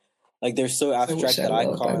ideas. Like, they're so abstract that I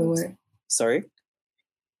can't. Sorry?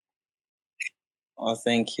 Oh,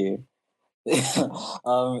 thank you.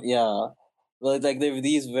 Yeah. Like they're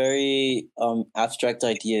these very abstract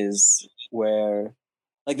ideas where,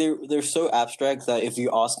 like, they're so abstract that if you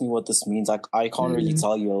ask me what this means, like, I can't really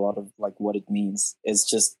tell you a lot of like what it means. It's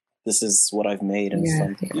just, this is what I've made, and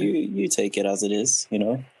it's like, you take it as it is, you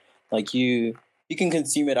know? Like, you can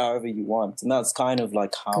consume it however you want. And that's kind of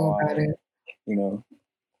like how I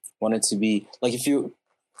want it to be. Like,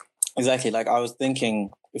 exactly, like I was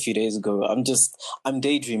thinking a few days ago, I'm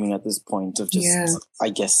daydreaming at this point of just, I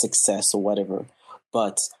guess, success or whatever.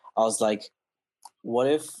 But I was like, what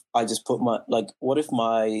if I just what if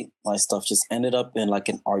my stuff just ended up in like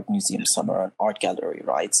an art museum somewhere, an art gallery,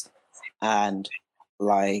 right? And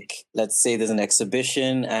like, let's say there's an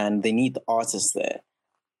exhibition and they need the artist there.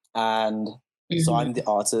 And so I'm the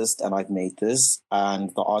artist and I've made this.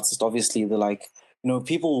 And the artist, obviously, they're like,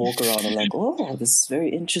 people walk around and like, oh, this is very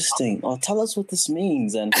interesting. Oh, tell us what this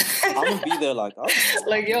means. And I'm going to be there like, oh,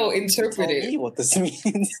 like, yo, interpret tell me what this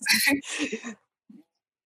means.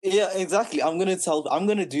 Yeah, exactly. I'm going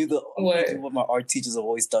to do what my art teachers have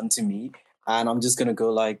always done to me. And I'm just going to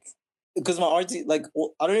go like, because my art, like,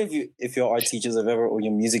 I don't know if your art teachers have ever, or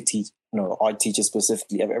your art teachers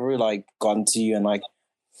specifically, have ever like gone to you and like,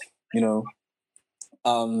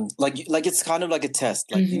 like it's kind of like a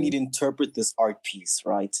test. Like, you need to interpret this art piece,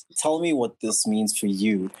 right? Tell me what this means for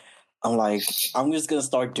you. I'm like, I'm just gonna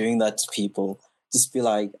start doing that to people. Just be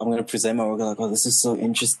like, I'm gonna present my work like, oh, this is so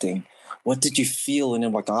interesting. What did you feel? And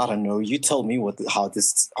I'm like, I don't know. You tell me how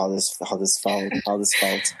this felt.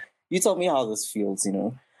 You tell me how this feels.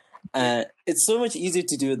 It's so much easier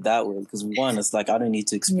to do it that way, because one, it's like I don't need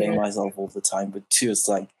to explain myself all the time. But two, it's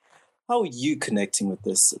like, how are you connecting with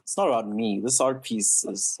this? It's not about me. This art piece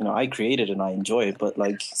is, I created and I enjoy it, but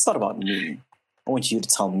like, it's not about me. I want you to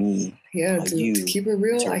tell me. Yeah, to keep it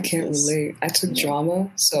real, I can't relate. I took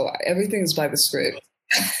drama, so everything's by the script.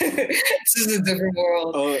 This is a different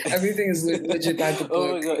world. Everything is legit by the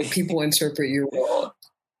book. People interpret your world.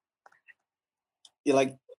 You're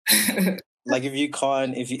like, like if you,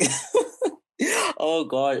 oh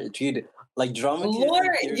God, dude. Like, drama. Lord,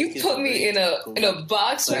 you put me in a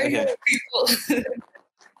box right here, people.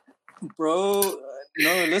 Bro,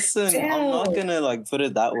 no, listen. Damn. I'm not gonna like put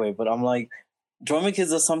it that way, but I'm like, drama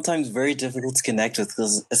kids are sometimes very difficult to connect with,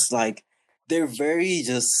 because it's like they're very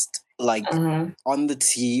just like on the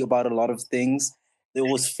tee about a lot of things. They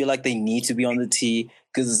always feel like they need to be on the tee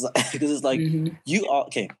because it's like you are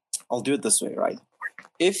okay. I'll do it this way, right?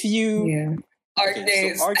 If you art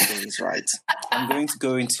days. So art gays, right? I'm going to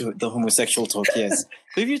go into the homosexual talk, yes.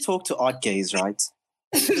 But if you talk to art gays, right,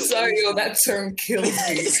 Sorry, yo, that term kills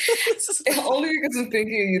me. Only because I'm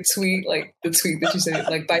thinking you tweet, like the tweet that you said,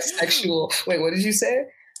 like bisexual. Wait, what did you say?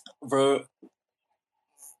 Bro,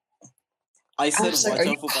 I said like, are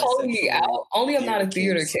you calling me out? Only I'm not a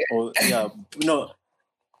theater kid. Oh, yeah, no,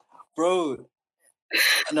 bro.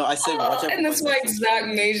 No, I said watch out. And that's my exact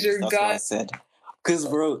major. That's what I said. Cause,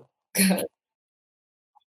 bro. God.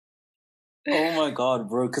 Oh my god,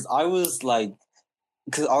 bro. Cause I was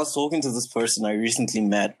talking to this person I recently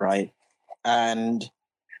met, right? And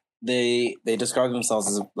they describe themselves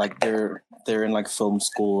as like they're in like film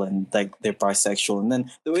school and like they're bisexual. And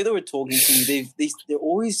then the way they were talking to me, they're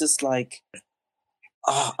always just like,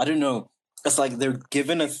 I don't know. It's like they're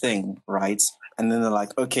given a thing, right? And then they're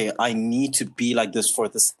like, okay, I need to be like this for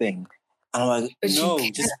this thing. And I'm like, no,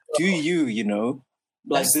 just do you, you know?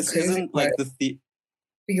 Like, this isn't like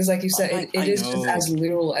because like you said, it is just as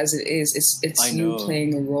literal as it is. It's you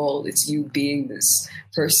playing a role. It's you being this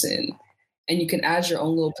person. And you can add your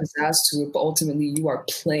own little pizzazz to it, but ultimately you are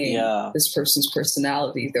playing this person's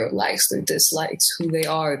personality, their likes, their dislikes, who they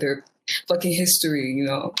are, their fucking history, you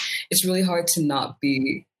know? It's really hard to not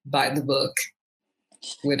be by the book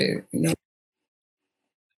with it, you know?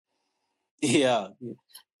 Yeah,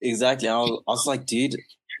 exactly. I was like, dude,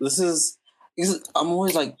 I'm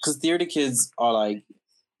always like, because theater kids are like,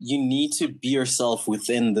 you need to be yourself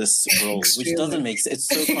within this role, which doesn't make sense.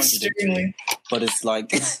 It's so contradictory, but it's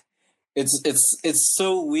like, it's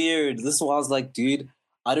so weird. This is why I was like, dude,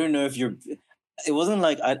 I don't know if you're. It wasn't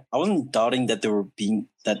like I wasn't doubting that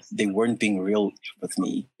they weren't being real with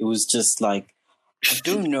me. It was just like, I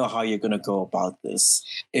don't know how you're gonna go about this.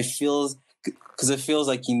 It feels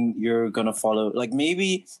like you're gonna follow, like,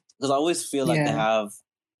 maybe because I always feel like they have,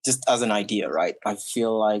 just as an idea, right? I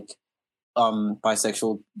feel like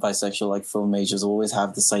bisexual like film majors always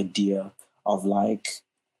have this idea of like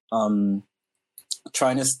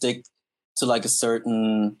trying to stick to like a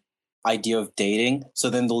certain idea of dating. So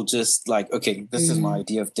then they'll just like, okay, this is my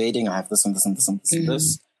idea of dating. I have this and this and this and this and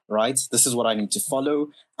this, right? This is what I need to follow.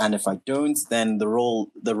 And if I don't, then the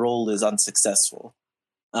role is unsuccessful.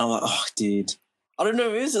 And I'm like, oh, dude, I don't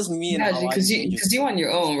know. It's just me and because you on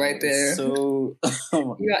your own right there. So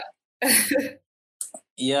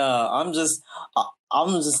yeah, I'm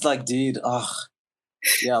just like, dude,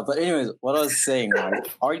 yeah. But anyways, what I was saying, right?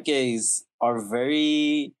 Art gays are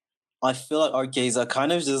very. I feel like art gays are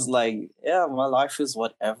kind of just like, yeah, my life is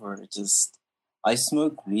whatever. Just I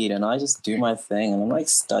smoke weed and I just do my thing and I'm like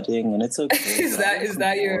studying and it's okay. Is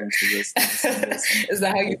that your? Is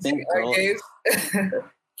that how you think art gays?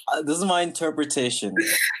 This is my interpretation.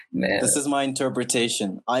 Man. This is my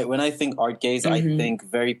interpretation. When I think art gays, I think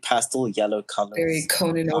very pastel yellow colors. Very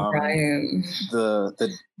Conan O'Brien.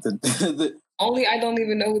 The only I don't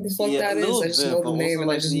even know who the fuck that is. I just know the name and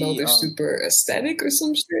like I just know they're super aesthetic or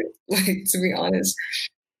some shit. Like, to be honest.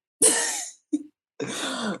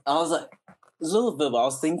 I was like, a little bit, but I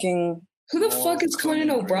was thinking, who the fuck is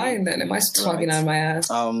Conan O'Brien then? Am I talking out of my ass?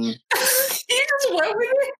 You just went with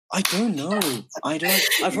it? I don't know.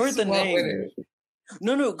 I've heard the name.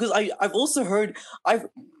 No, because I've also heard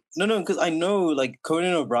because I know like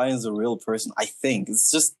Conan O'Brien's a real person. I think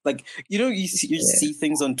it's just like, you know, you see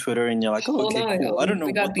things on Twitter and you're like, oh, okay, cool. I don't know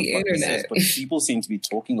what the fuck this is, but people seem to be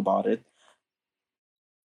talking about it.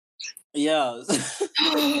 Yeah.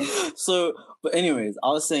 So, but anyways, I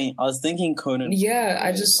was thinking Conan. Yeah,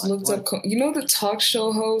 I just looked up. You know the talk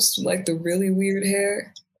show host, like the really weird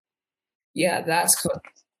hair. Yeah, that's Conan.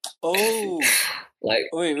 Oh, like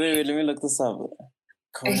wait, let me look this up.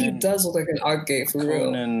 Conan, and he does look like an art gay for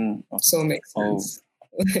real. So it makes sense.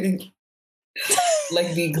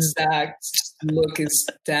 Like the exact look is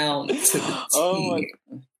down to the T. Oh my.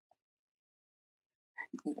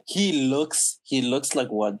 He looks like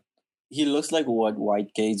what? He looks like what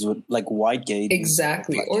white gays would like. White gays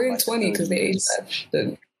exactly, like, or in 20 because they age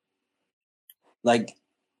that. Like.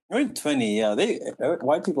 Or in 20, yeah.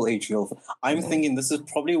 White people age real. I'm thinking this is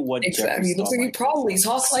probably what exactly. He looks like he probably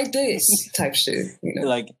talks like this type shit. You know?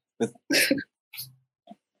 Like,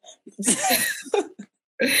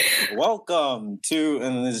 welcome to,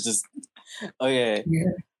 and it's just okay.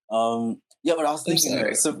 Yeah. Yeah, but I was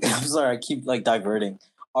thinking. So I'm sorry, I keep like diverting.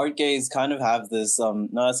 Art gays kind of have this. No,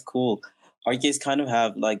 that's cool. Art gays kind of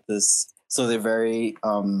have like this. So they're very.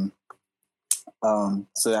 So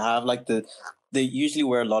they have like They usually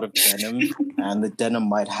wear a lot of denim, and the denim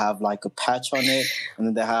might have like a patch on it, and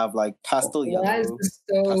then they have like pastel yellow, Why is this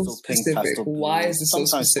so pastel specific? pink, pastel blue, Why is this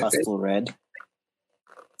sometimes so specific? pastel red.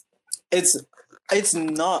 It's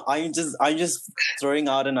not. I'm just throwing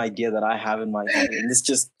out an idea that I have in my head, and it's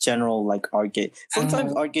just general like art gay.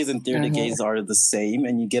 Sometimes art gays and theater gays are the same,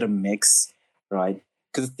 and you get a mix, right?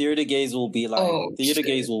 because theater gays will be like theater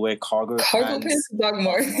gays will wear cargo pants, Doc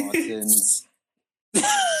Martens.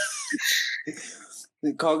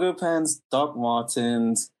 Cargo pants, Doc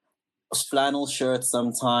Martens, flannel shirts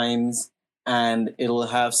sometimes, and it'll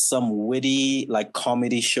have some witty like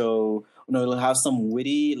comedy show. No, it'll have some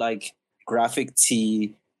witty like graphic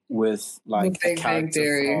tee with like a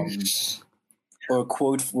character from, or a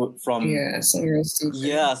quote from something real stupid.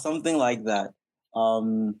 Yeah, something like that.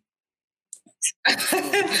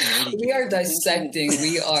 We are dissecting.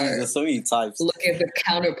 We are there's so many types. Looking at the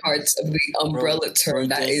counterparts of the umbrella term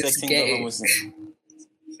that is gay.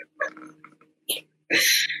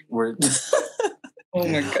 Oh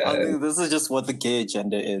my god! I mean, this is just what the gay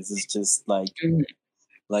agenda is. It's just like,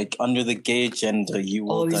 like under the gay agenda, you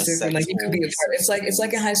will dissect. Like you could be a part. It's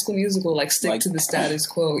like a High School Musical. Like stick to the status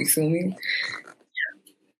quo. You feel me?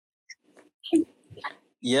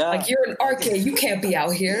 Yeah. Like you're an arcade. You can't be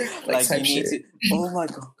out here. Like type shit. Oh my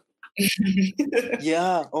god.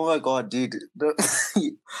 Yeah. Oh my god, dude. I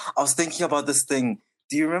was thinking about this thing.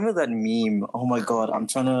 Do you remember that meme? Oh my god, I'm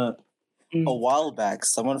trying to. A while back,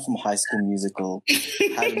 someone from High School Musical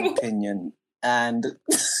had an opinion, and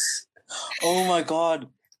oh my god,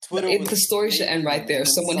 Twitter. The story should end right there.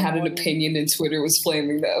 Someone had an opinion, and Twitter was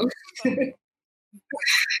flaming them. Yo.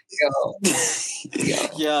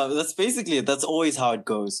 Yeah, that's basically it. That's always how it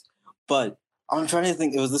goes. But I'm trying to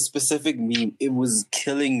think. It was a specific meme. It was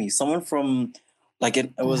killing me. Someone from, like,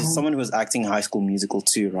 it was someone who was acting High School Musical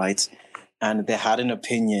too, right? And they had an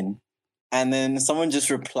opinion. And then someone just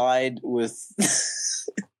replied with,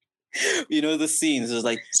 you know, the scenes. It was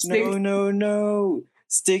like, no,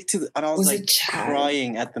 stick to the... And I was like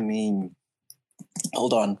crying at the meme.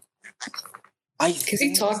 Hold on. Because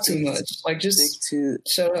he talked too much. Like, just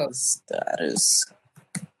shut up. Status.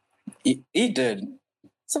 He did.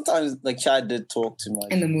 Sometimes, like, Chad did talk too much.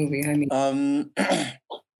 In the movie, I mean.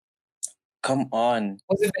 Come on.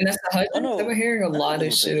 Was it Vanessa Hudgens? Oh, no. I've been hearing a lot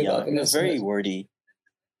of shit about Vanessa. It was very wordy.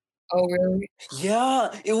 Oh, really?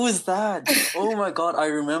 Yeah, it was that. Oh my god, I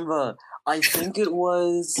remember. I think it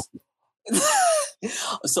was...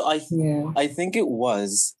 So I think it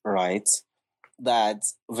was, right, that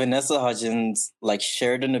Vanessa Hudgens, like,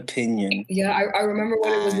 shared an opinion. Yeah, I remember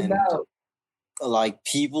what it was about. Like,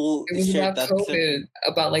 people... It was about COVID,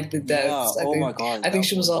 about, like, the deaths. Yeah, my god. I think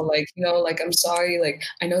she was all like, you know, like, I'm sorry, like,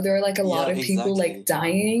 I know there are, like, a lot of people, like,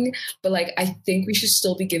 dying, but, like, I think we should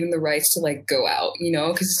still be given the rights to, like, go out, you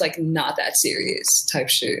know? Because it's, like, not that serious type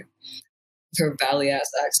shit. Her valley-ass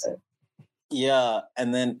accent. Yeah,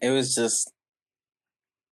 and then it was just...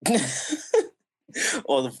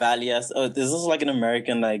 or the valley-ass... Oh, this is, like, an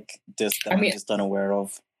American, like, disc that I'm just unaware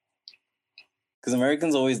of. Because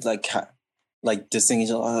Americans always, like dissing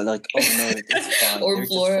each other, like, oh no, it's fine. Or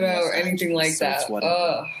Florida or anything like that.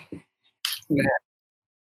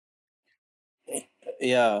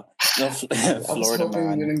 Yeah, no, Florida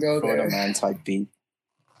man type beat.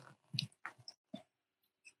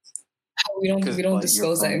 We don't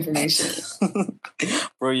disclose that information.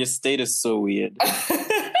 Bro, your state is so weird.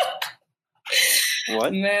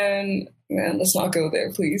 What? Man, let's not go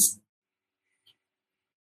there, please.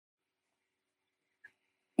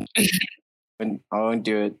 I won't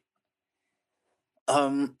do it.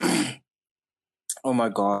 Oh my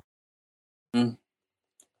god. What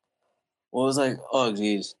was like? Oh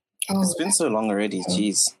geez, it's been so long already.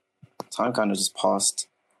 Jeez, time kind of just passed.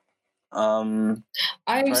 I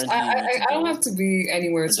don't have to be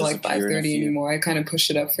anywhere till like 5:30 anymore. I kind of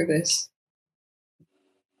pushed it up for this.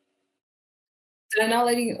 Did I not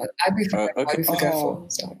let you? I'd be forgetful.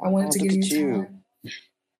 So I wanted to give you time.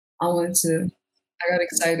 I got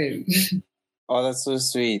excited. Oh, that's so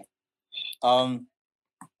sweet. Oh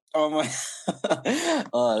my.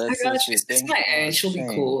 Oh, that's so sweet. It's my aunt. She'll be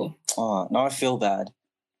cool. Oh, now I feel bad.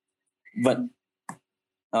 But,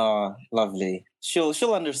 lovely.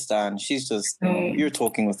 She'll understand. She's just you're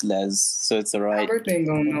talking with Les, so it's alright. Her birthday ain't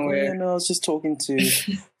going nowhere. Yeah, no, I was just talking to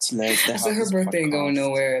Les. So her birthday ain't going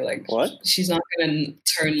nowhere. Like what? She's not gonna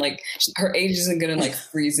turn like her age isn't gonna like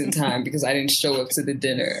freeze in time because I didn't show up to the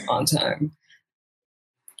dinner on time.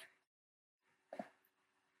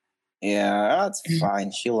 Yeah, that's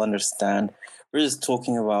fine. She'll understand. We're just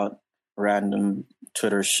talking about random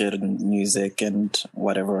Twitter shit and music and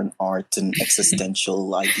whatever and art and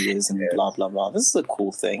existential ideas and blah blah blah. This is a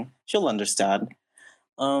cool thing. She'll understand.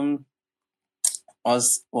 What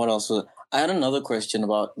else was I had another question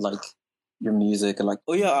about like your music and like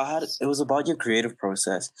it was about your creative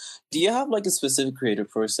process. Do you have like a specific creative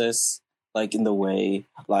process like in the way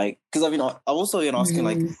like because I've also been asking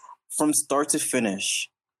like from start to finish.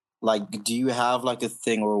 Like, do you have like a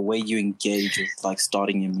thing or a way you engage with like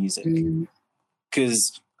starting your music?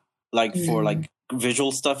 because like for like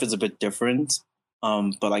visual stuff it's a bit different.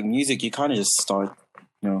 But like music, you kind of just start,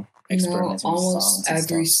 experimenting with almost sounds and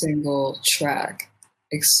every stuff. single track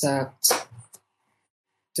except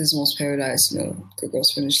Dismal's Paradise, Good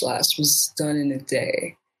Girls Finish Last, was done in a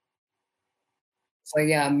day. It's like,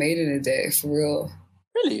 yeah, I made it in a day, for real.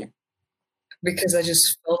 Really? Because I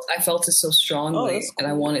felt it so strongly, that's and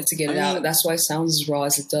I cool. wanted to get it out. That's why it sounds as raw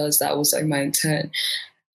as it does. That was like my intent.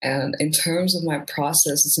 And in terms of my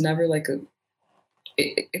process, it's never like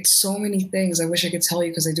it's so many things. I wish I could tell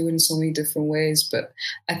you because I do it in so many different ways. But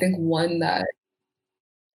I think one that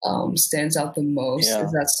stands out the most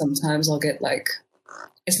is that sometimes I'll get like,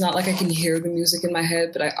 it's not like I can hear the music in my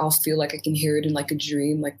head, but I'll feel like I can hear it in like a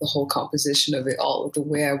dream, like the whole composition of it all, the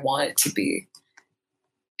way I want it to be.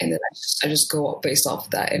 And then I just go based off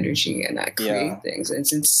of that energy and I create things. And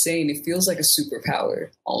it's insane. It feels like a superpower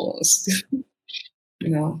almost,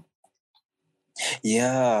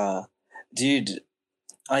 Yeah, dude,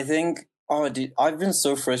 I think, I've been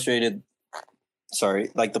so frustrated,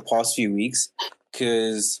 like the past few weeks,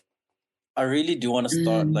 because I really do want to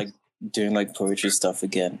start like doing like poetry stuff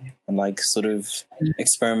again and like sort of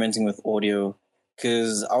experimenting with audio.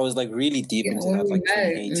 Because I was like really deep into that, like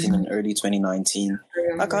 2018 and early 2019.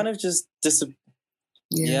 I kind of just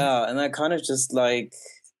and I kind of just like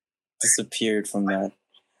disappeared from that.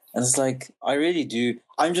 And it's like, I really do.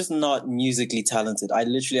 I'm just not musically talented. I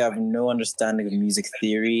literally have no understanding of music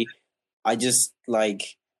theory. I just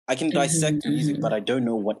like, I can dissect music, but I don't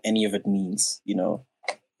know what any of it means,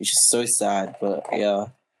 which is so sad. But yeah,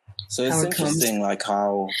 so it's interesting, like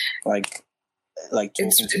how like talking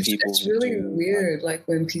to people. It's really weird, like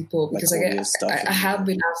when people, because I have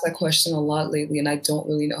been asked that question a lot lately, and I don't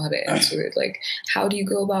really know how to answer it. Like, how do you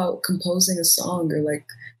go about composing a song, or like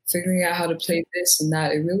figuring out how to play this and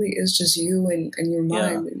that? It really is just you and your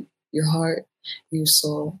mind and your heart, and your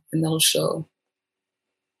soul, and that'll show.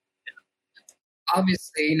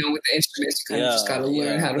 Obviously, with the instruments, you kind of just got to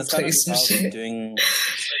learn how to play some shit.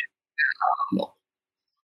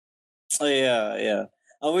 Oh yeah.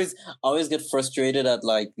 I always get frustrated at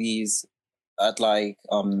like at the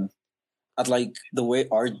way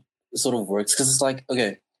art sort of works, because it's like,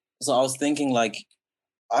 okay, so I was thinking like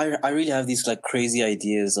I really have these like crazy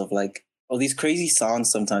ideas of like, or these crazy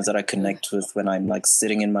sounds sometimes that I connect with when I'm like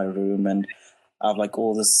sitting in my room and I have like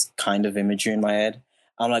all this kind of imagery in my head.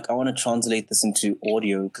 I'm like, I want to translate this into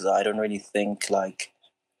audio because I don't really think I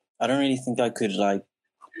could like,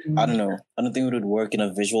 I don't know. I don't think it would work in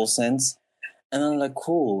a visual sense. And I'm like,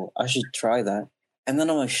 cool, I should try that. And then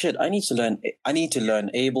I'm like, shit, I need to learn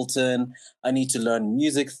Ableton. I need to learn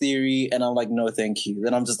music theory. And I'm like, no, thank you.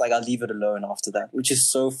 Then I'm just like, I'll leave it alone after that, which is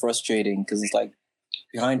so frustrating because it's like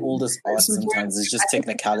behind all this art sometimes it's just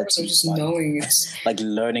technicality. Just knowing it's like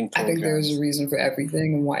learning programs. I think there's a reason for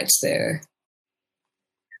everything and why it's there.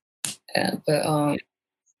 But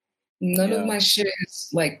none of my shit has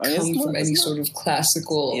like come from any sort of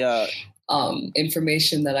classical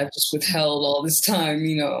information that I've just withheld all this time,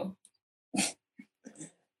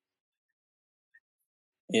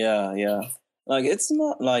 Yeah. Like it's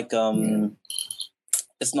not like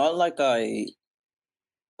it's not like I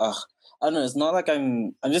don't know, it's not like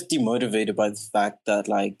I'm just demotivated by the fact that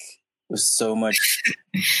like there's so much.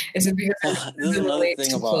 Is it because this is another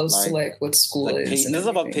thing about close to like what school is? This is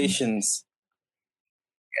about patience.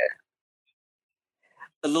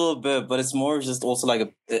 A little bit, but it's more just also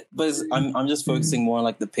like I'm just focusing more on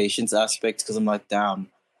like the patience aspect, because I'm like,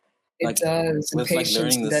 damn, like, it does. With like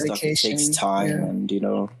learning this stuff, it takes time and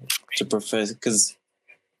to profess, because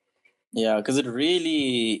it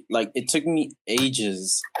really like it took me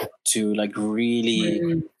ages to like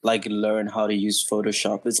really like learn how to use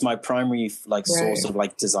Photoshop. It's my primary like source of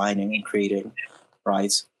like designing and creating,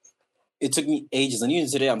 right? It took me ages, and even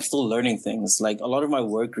today I'm still learning things. Like a lot of my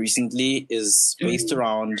work recently is based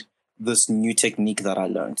around this new technique that I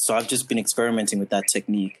learned. So I've just been experimenting with that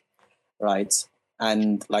technique, right?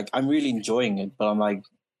 And like I'm really enjoying it, but I'm like,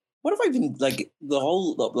 what have I been like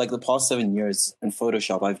the past 7 years in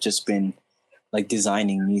Photoshop? I've just been like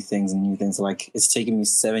designing new things. Like it's taken me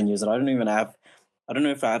 7 years, and I don't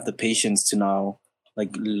know if I have the patience to now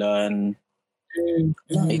like learn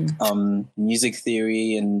like music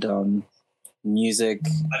theory and music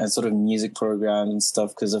and sort of music programs and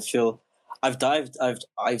stuff, because I feel I've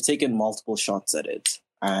taken multiple shots at it,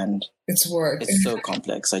 and it's work. It's so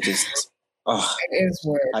complex. It is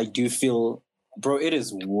work. I do feel, bro, it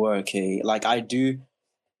is work. Hey, like I do.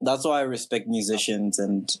 That's why I respect musicians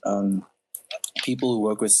and people who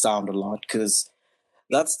work with sound a lot, because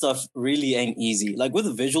that stuff really ain't easy. Like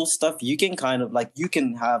with visual stuff, you can kind of like, you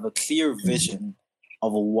can have a clear vision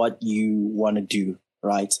of what you want to do,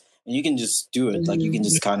 right? And you can just do it. Like you can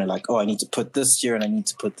just kind of like, oh, I need to put this here and I need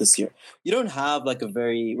to put this here. You don't have like a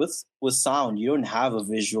very with sound. You don't have a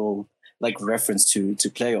visual like reference to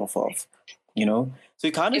play off of, you know. So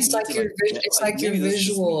you kind of It's need like to your like, it's like your maybe this is just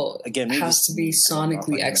me. visual Again, maybe has this to is be me coming off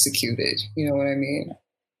sonically like that. executed. You know what I mean?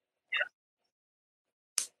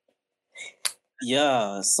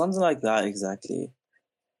 Yeah, something like that exactly.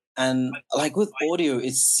 And like with audio,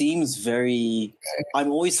 it seems very.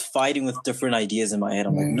 I'm always fighting with different ideas in my head.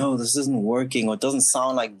 I'm like, Right. no, this isn't working, or it doesn't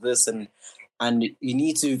sound like this, and you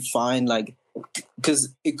need to find like, because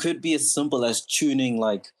it could be as simple as tuning,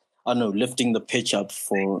 like I don't know, lifting the pitch up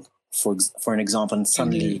for an example, and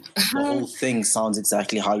suddenly the whole thing sounds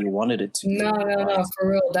exactly how you wanted it to be. No, for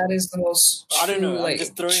real. That is the most true, I don't know. I'm like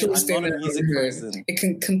just throwing. truest I'm thing not a that I've music ever heard. person. It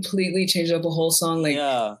can completely change up a whole song. Like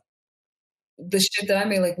Yeah. the shit that I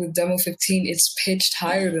made, like with Demo 15, it's pitched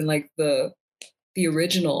higher than like the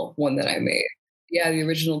original one that I made. Yeah, the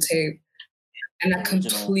original tape. And that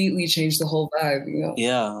completely changed the whole vibe, you know?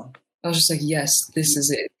 Yeah. I was just like, yes, this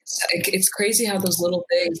is it. It's crazy how those little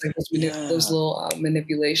things, like those little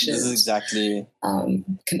manipulations, This is exactly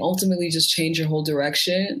can ultimately just change your whole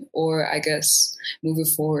direction, or I guess move it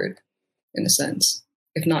forward, in a sense.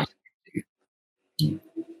 If not,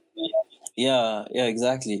 yeah,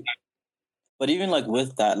 exactly. But even like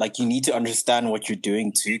with that, like you need to understand what you're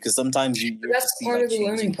doing too, because sometimes you're that's just part like of the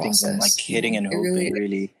learning process. And, like hitting and hoping.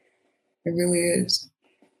 Really, it really is.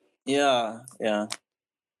 Yeah. Man.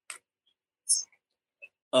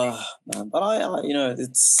 But I, you know,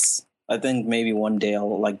 it's. I think maybe one day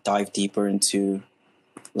I'll like dive deeper into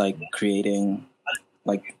like creating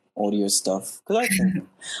like audio stuff, because I think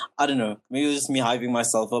I don't know, maybe it's just me hyping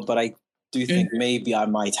myself up, but I do think maybe I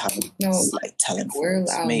might have a slight talent for it.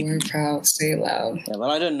 Loud, maybe. we're proud, say it loud. Yeah, but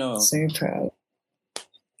I don't know. Say it proud.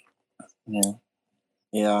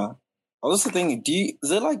 Yeah. I was also thinking,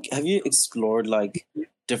 have you explored like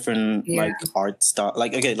different like art style?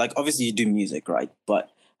 Like, okay, like obviously you do music, right? But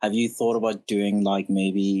have you thought about doing like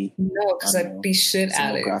maybe no, because I'd be shit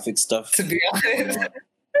at it. Graphic stuff, to be honest.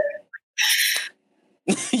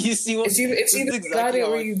 You see what? It's either you got it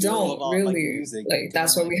or you don't. Really, like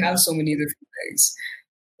that's why we have so many different things.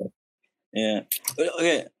 Yeah.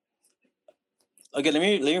 Okay. Let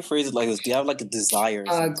me phrase it like this. Do you have like a desire?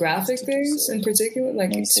 Graphic things in particular,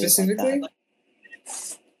 like specifically.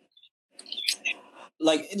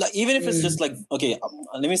 Like even if it's just like, okay,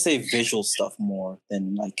 let me say visual stuff more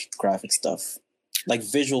than like graphic stuff. Like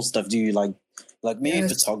visual stuff. Do you like maybe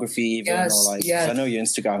photography even, or like? I know your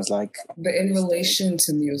Instagram is like. But in relation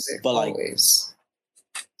to music, but always.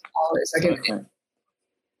 Like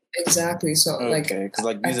exactly. So like, because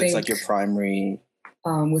like music's like your primary.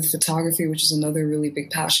 With photography, which is another really big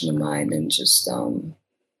passion of mine, and just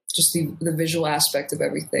the visual aspect of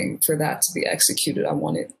everything, for that to be executed, I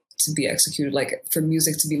want it to be executed, like for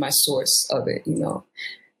music to be my source of it, you know,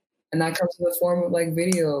 and that comes in the form of like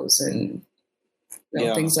videos and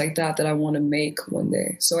things like that I want to make one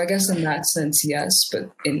day. So I guess in that sense, yes,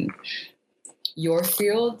 but in your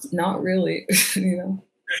field, not really, you know.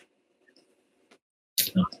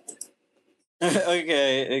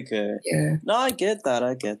 Okay. Yeah. No, I get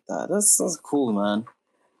that. That's cool, man.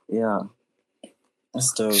 Yeah.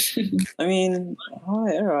 That's dope. I mean,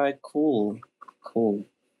 all right, cool.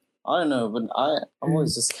 I don't know, but I'm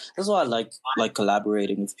always just, that's why I like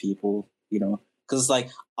collaborating with people, you know, because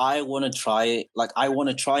like I want to try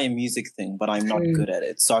a music thing, but I'm not good at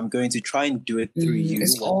it, so I'm going to try and do it through you.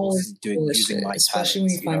 It's always using my especially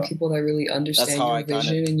talents, when you find people that really understand your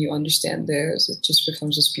vision and you understand theirs. It just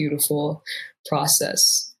becomes this beautiful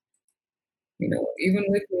process, you know. Even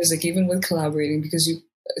with music, even with collaborating, because you,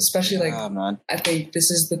 especially man. I think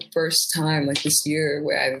this is the first time like this year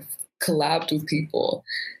where I've collabed with people.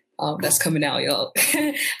 That's coming out, y'all.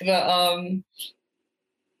 But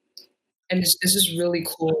and it's just really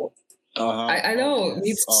cool. I know,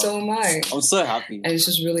 so am I. I'm so happy. And it's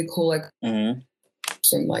just really cool, like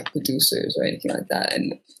from like producers or anything like that,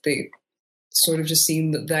 and they sort of just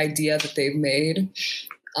seeing the idea that they've made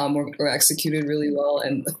or executed really well,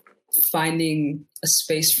 and finding a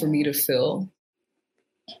space for me to fill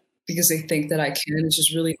because they think that I can. It's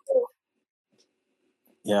just really cool.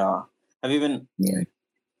 Yeah. Have you been? Yeah.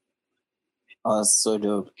 Oh, that's so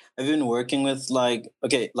dope. Have you been working with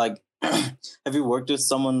have you worked with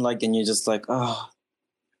someone like, and you're just like, oh,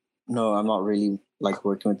 no, I'm not really like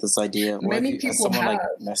working with this idea? Many people have.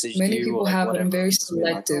 Many people have, but I'm very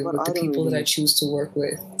selective with the people that I choose to work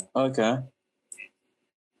with. Okay.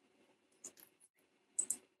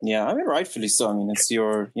 Yeah, I mean, rightfully so. I mean, it's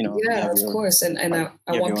your, you know. Yeah, of course. And I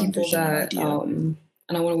want people that, and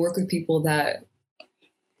I want to work with people that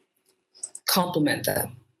complement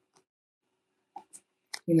them,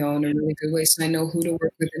 you know, in a really good way. So I know who to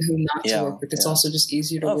work with and who not to work with. It's also just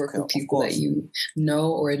easier to work with people that you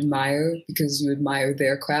know or admire because you admire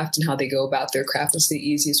their craft and how they go about their craft. It's the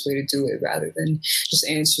easiest way to do it rather than just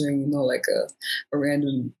answering, you know, like a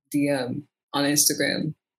random DM on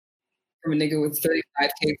Instagram from a nigga with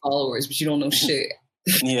 35K followers, but you don't know shit.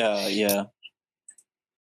 Yeah.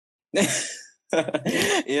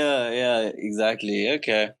 yeah, exactly.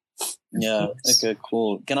 Okay. Yeah. Okay,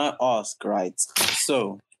 cool. Can I ask, right?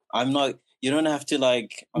 So you don't have to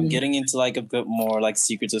like, I'm getting into like a bit more like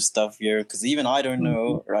secretive stuff here because even I don't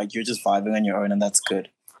know, right? You're just vibing on your own and that's good.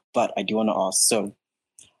 But I do want to ask, so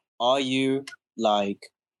are you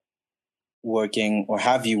like working or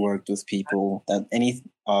have you worked with people that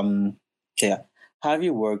have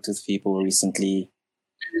you worked with people recently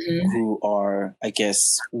who are, I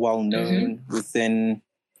guess, well known within?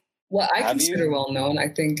 Well, I consider well known. I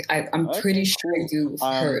think I'm pretty sure you've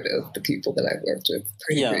heard of the people that I've worked with.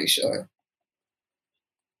 Pretty sure.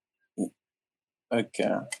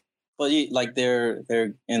 Okay, well,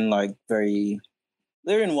 they're in like they're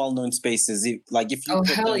in well known spaces. Like if you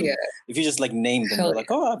if you just like name them, they're like,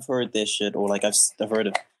 oh, I've heard this shit, or like I've heard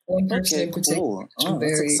of. One person in particular. Cool. Oh,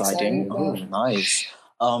 that's exciting. Oh, nice.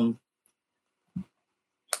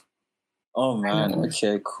 Oh man.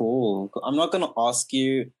 Okay. Cool. I'm not gonna ask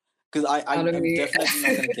you because I'm definitely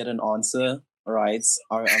not gonna get an answer. Right.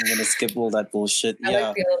 I'm gonna skip all that bullshit.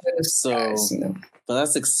 Like so, but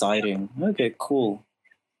that's exciting. Okay. Cool.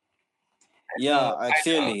 Yeah.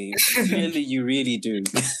 Clearly, you really do.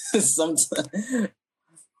 Sometimes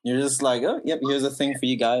you're just like, oh, yep. Here's a thing for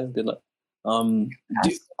you guys. Good luck.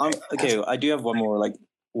 Okay. I do have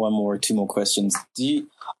two more questions.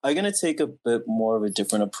 Are you gonna take a bit more of a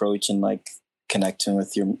different approach in like connecting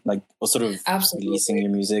with your like or sort of releasing your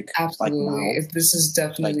music? Absolutely. Like now? If this is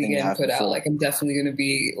definitely getting put out, like I'm definitely gonna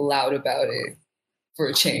be loud about it for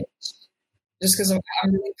a change. Just because I'm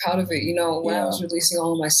really proud of it. You know, when I was releasing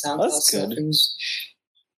all of my SoundCloud stuff, it was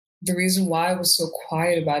the reason why I was so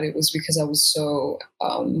quiet about it was because I was so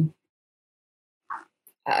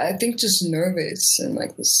I think just nervous and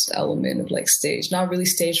like this element of like stage, not really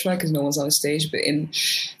stage fright because no one's on a stage, but in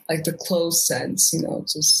like the closed sense, you know,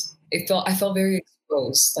 just I felt very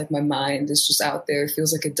exposed. Like my mind is just out there. It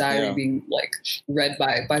feels like a diary being like read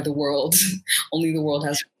by the world. Only the world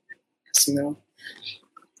has, you know.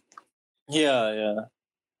 Yeah.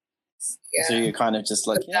 So you're kind of just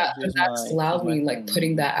like that's allowed me like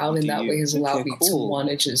putting that out in that way has allowed me to want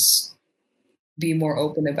to just be more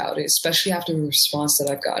open about it, especially after the response that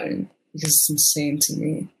I've gotten because it's insane to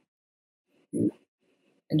me.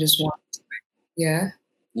 And just want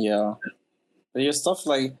but your stuff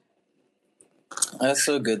like that's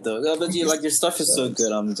so good though. But your stuff is so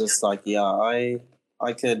good. I'm just like I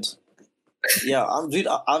could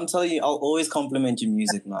I'm telling you, I'll always compliment your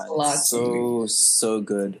music, man. It's so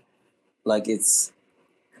good. Like it's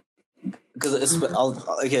because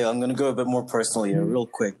I'm gonna go a bit more personal here, real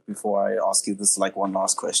quick, before I ask you this like one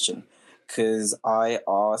last question. Because I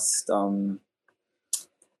asked, when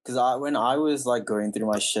I was like going through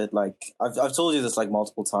my shit, like I've told you this like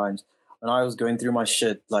multiple times. When I was going through my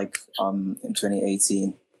shit, like in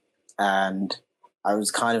 2018, and I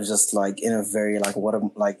was kind of just like in a very like what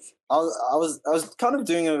I'm like I was kind of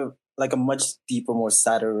doing a much deeper, more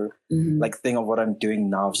sadder like thing of what I'm doing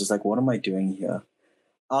now. It's just like, what am I doing here?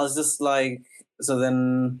 I was just like, so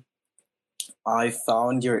then I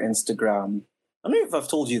found your Instagram. I don't know if I've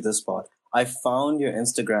told you this part. I found your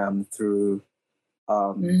Instagram through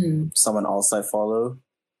someone else I follow.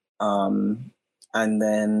 And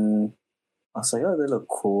then I was like, oh, they look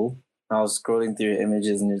cool. And I was scrolling through your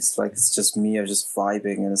images and it's just me. I was just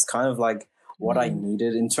vibing. And it's kind of like what I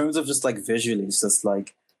needed in terms of just like visually. It's just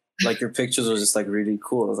like your pictures were just like really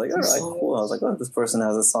cool. I was like, all right, cool. I was like, oh, this person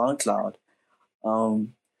has a SoundCloud.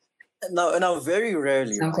 Now, very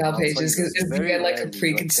rarely SoundCloud pages because you get like a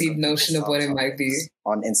preconceived notion of what it might be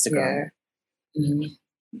on Instagram.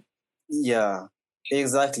 Yeah,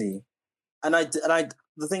 exactly. And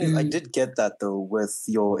the thing is, I did get that though with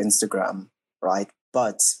your Instagram, right?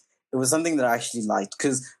 But it was something that I actually liked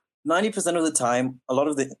because 90% of the time, a lot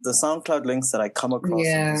of the SoundCloud links that I come across on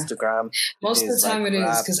Instagram, most of the time it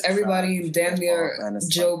is because everybody damn near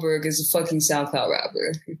Joburg is a fucking SoundCloud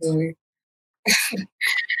rapper. You feel me?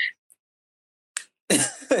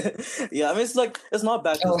 Yeah, I mean it's not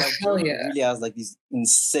bad because really has like these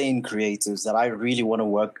insane creatives that I really want to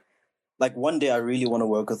work. Like one day I really want to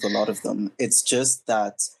work with a lot of them. It's just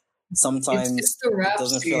that sometimes it's the rap it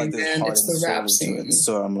doesn't feel like there's heart and soul into it.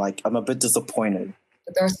 So I'm a bit disappointed.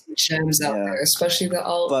 But there are some gems out there, especially the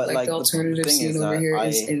the alternative scene over here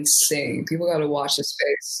is insane. People got to watch this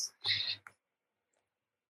space.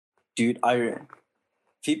 Dude,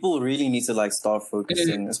 people really need to like start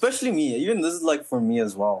focusing, especially me. Even this is like for me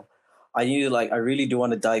as well. I need to I really do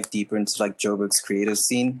want to dive deeper into like Joburg's creative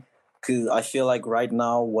scene, because I feel like right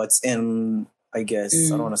now what's in, I guess, I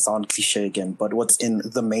don't want to sound cliche again, but what's in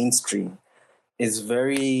the mainstream is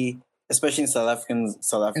very, especially in South Africa's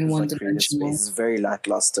like creative space, is very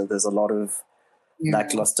lackluster. There's a lot of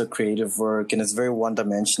lackluster creative work, and it's very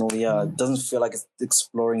one-dimensional. Yeah, it doesn't feel like it's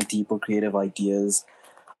exploring deeper creative ideas.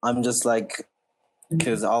 I'm just like,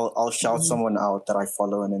 because I'll shout someone out that I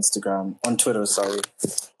follow on Instagram, on Twitter, sorry.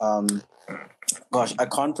 Gosh, I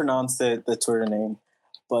can't pronounce the Twitter name,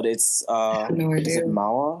 but it's, no idea. Is it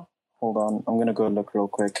Mawa? Hold on, I'm going to go look real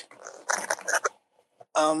quick.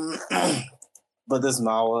 But there's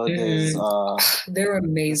Mawa, there's... they're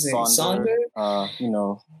amazing. Sonder?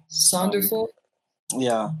 Sonderful?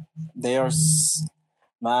 Yeah, they are...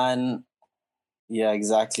 Man... Yeah,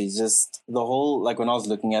 exactly. Just the whole, like when I was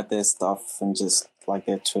looking at their stuff and just like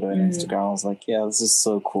their Twitter and Instagram, I was like, yeah, this is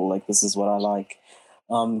so cool. Like, this is what I like.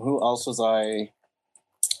 Who else was I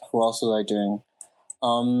doing?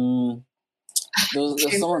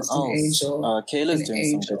 There's someone else. Kayla's doing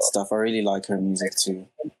some good stuff. I really like her music too.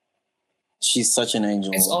 She's such an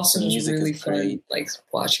angel. It's also the just music really is fun, great. like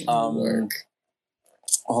watching her work.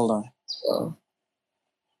 Hold on. So.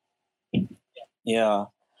 Yeah.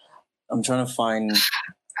 I'm trying to find,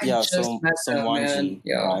 some Wanji,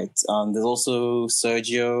 right? There's also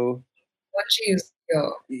Sergio. Wanji is,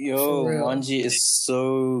 Wanji is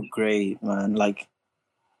so great, man. Like,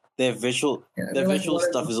 their visual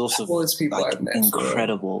stuff is also like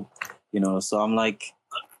incredible, So I'm like,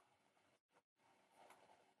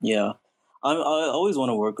 yeah, I always want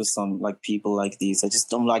to work with some like people like these.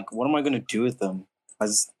 I'm like, what am I gonna do with them? I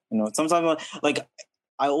just, sometimes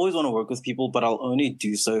I always want to work with people, but I'll only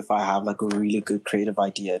do so if I have like a really good creative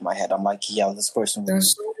idea in my head. I'm like, yeah, this person.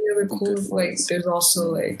 There's so many other cool. Like, there's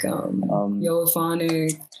also like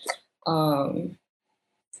Yoaphonic,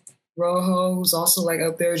 Rojo, who's also like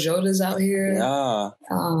up there. Joda's out here. Yeah.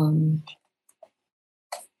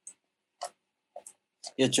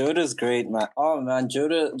 Yeah, Joda's great, man. Oh man,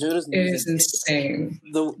 Joda's music is insane.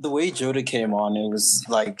 The way Joda came on, it was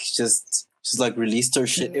like just like released her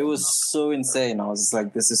shit. It was so insane. I was just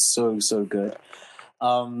like, this is so, so good.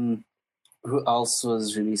 Who else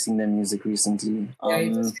was releasing their music recently?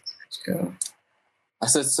 I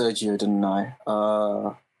said Sergio, didn't I?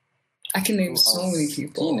 I can name so many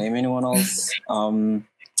people. Can you name anyone else? Now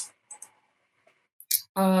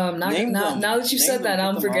that you said that,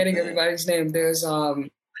 I'm forgetting everybody's name. There's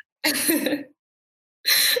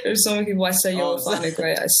there's so many people. I said Yoaphonic,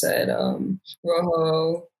 right? I said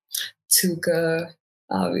Rojo, Tuka,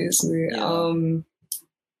 obviously. Yeah.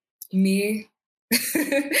 Me.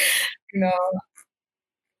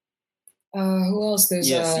 Who else? There's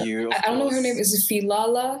you. I don't know her name. Is it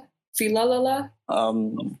Filala? Filalala?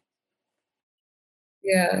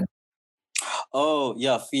 Yeah. Oh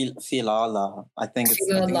yeah, Filala. I think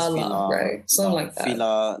it's Filala, right? Something like that.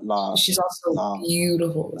 Filala. She's also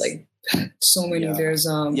beautiful. Like so many. Yeah. There's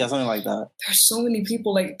something like that. There's so many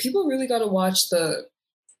people. Like people really got to watch the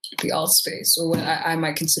alt space, or what I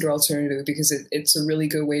might consider alternative, because it's a really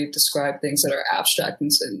good way to describe things that are abstract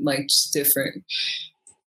and like just different.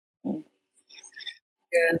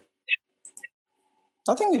 Yeah.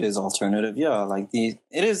 I think it is alternative. Yeah, like it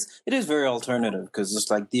is very alternative, because it's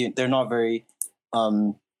like they're not very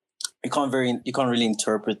you can't really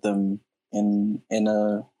interpret them in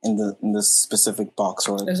the specific box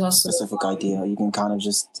or There's also, specific idea. You can kind of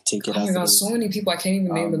just take it. Oh my god, so many people, I can't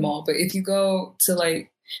even name them all. But if you go to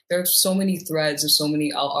like, there's so many threads of so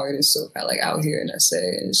many artists out here in SA.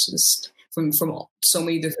 It's just from so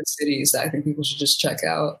many different cities that I think people should just check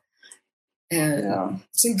out. And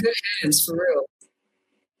it's in good hands, for real.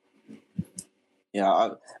 Yeah,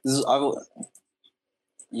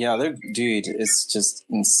 dude, it's just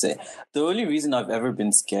insane. The only reason I've ever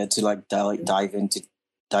been scared to like dive in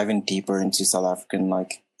deeper into South African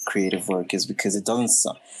like creative work is because it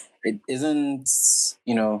isn't,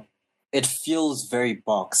 it feels very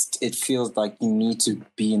boxed. It feels like you need to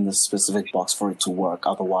be in the specific box for it to work.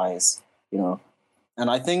 Otherwise, and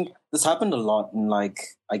I think this happened a lot in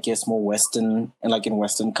like, I guess more Western, and like in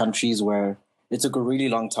Western countries where it took a really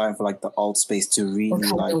long time for like the alt space to really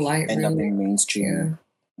like end up in mainstream. Yeah.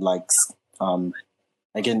 Like,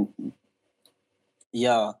 again,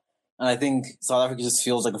 yeah. And I think South Africa just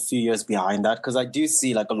feels like a few years behind that, because I do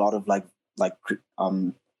see like a lot of like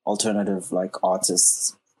alternative like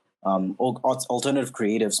artists, or alternative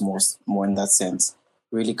creatives more in that sense,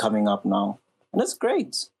 really coming up now, and it's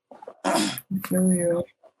great. I feel you.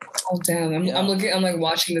 Oh damn! I'm looking. I'm like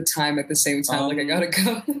watching the time at the same time. Like I gotta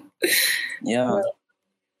go. Yeah.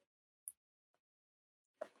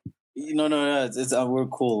 No. It's we're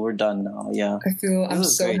cool. We're done now. Yeah. I feel I'm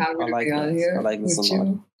so great. happy to be on this. here I like this with a lot.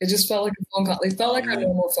 you. It just felt like a phone call. It felt like our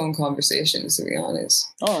normal phone conversations, to be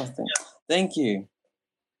honest. Oh, thank you.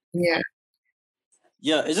 Yeah.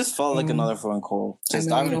 Yeah, it just felt like another phone call.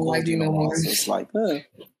 Just I haven't called you in a while, so it's like, yeah,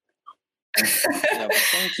 but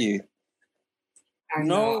thank you. I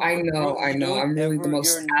know. Bro, I'm really the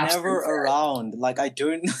most. You're never around. Like I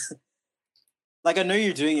don't. Like I know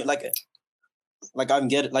you're doing it. Like I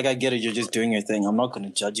get it. You're just doing your thing. I'm not gonna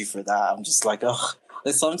judge you for that. I'm just like, oh.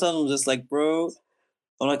 Like sometimes I'm just like, bro.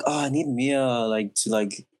 I'm like, oh, I need Mia like to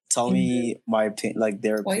like tell me my opinion, like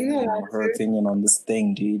their opinion or her opinion on this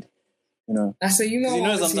thing, dude. You know. I say,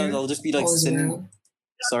 sometimes I'll just be like sitting.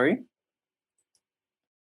 Sorry.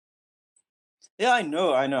 Yeah, I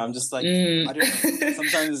know. I'm just like, I don't know.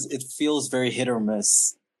 Sometimes it feels very hit or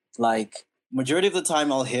miss. Like majority of the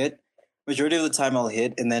time I'll hit,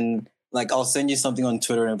 and then like I'll send you something on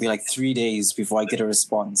Twitter and it'll be like 3 days before I get a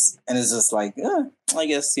response, and it's just like, I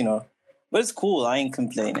guess but it's cool. I ain't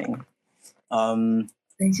complaining. Thank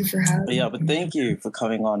you for having me. Yeah, but thank you for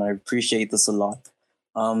coming on. I appreciate this a lot.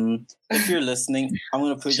 If you're listening, I'm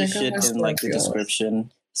gonna put your shit in like the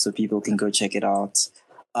description so people can go check it out.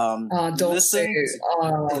 Don't listen, say it.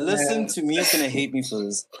 Listen to me. Is gonna hate me for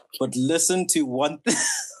this, but listen to one thing.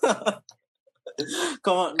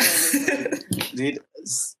 Come on, no, dude.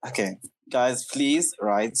 Okay, guys, please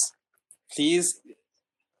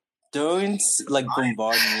don't like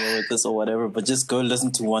bombard me with this or whatever, but just go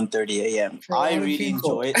listen to 1:30 a.m. I really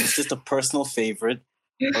enjoy it. It's just a personal favorite.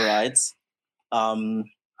 All right.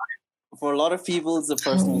 For a lot of people, it's a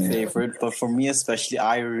personal favorite, but for me especially,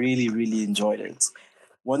 I really, really enjoyed it.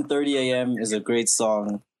 1:30 a.m. is a great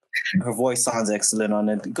song. Her voice sounds excellent on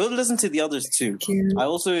it. Go listen to the others too. I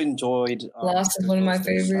also enjoyed Lost is one of my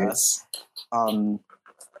favorites. And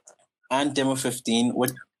Demo 15.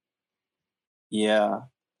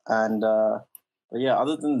 And but yeah,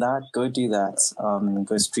 other than that, go do that.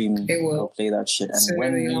 Go stream, go play that shit. And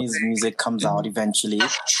when Mia's music comes out eventually,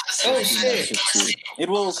 shit it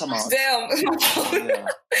will come out. Damn. Yeah.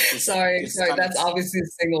 Sorry. That's obviously a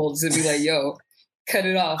single to be like, yo, cut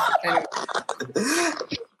it off.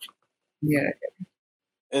 Yeah.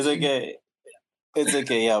 It's okay.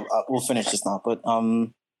 Yeah, we'll finish this now. But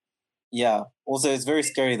yeah. Also, it's very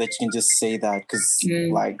scary that you can just say that because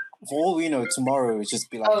like. For all we know, tomorrow it's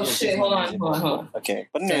just be like, oh shit, hold on. Okay,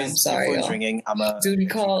 but anyways, sorry, your phone's ringing. I'm a duty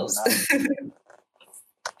calls.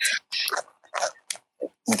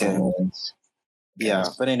 Okay. Yeah,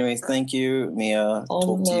 but anyways, thank you, Mia.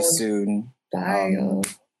 Talk to you soon. Bye.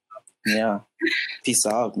 Yeah. Peace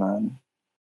out, man.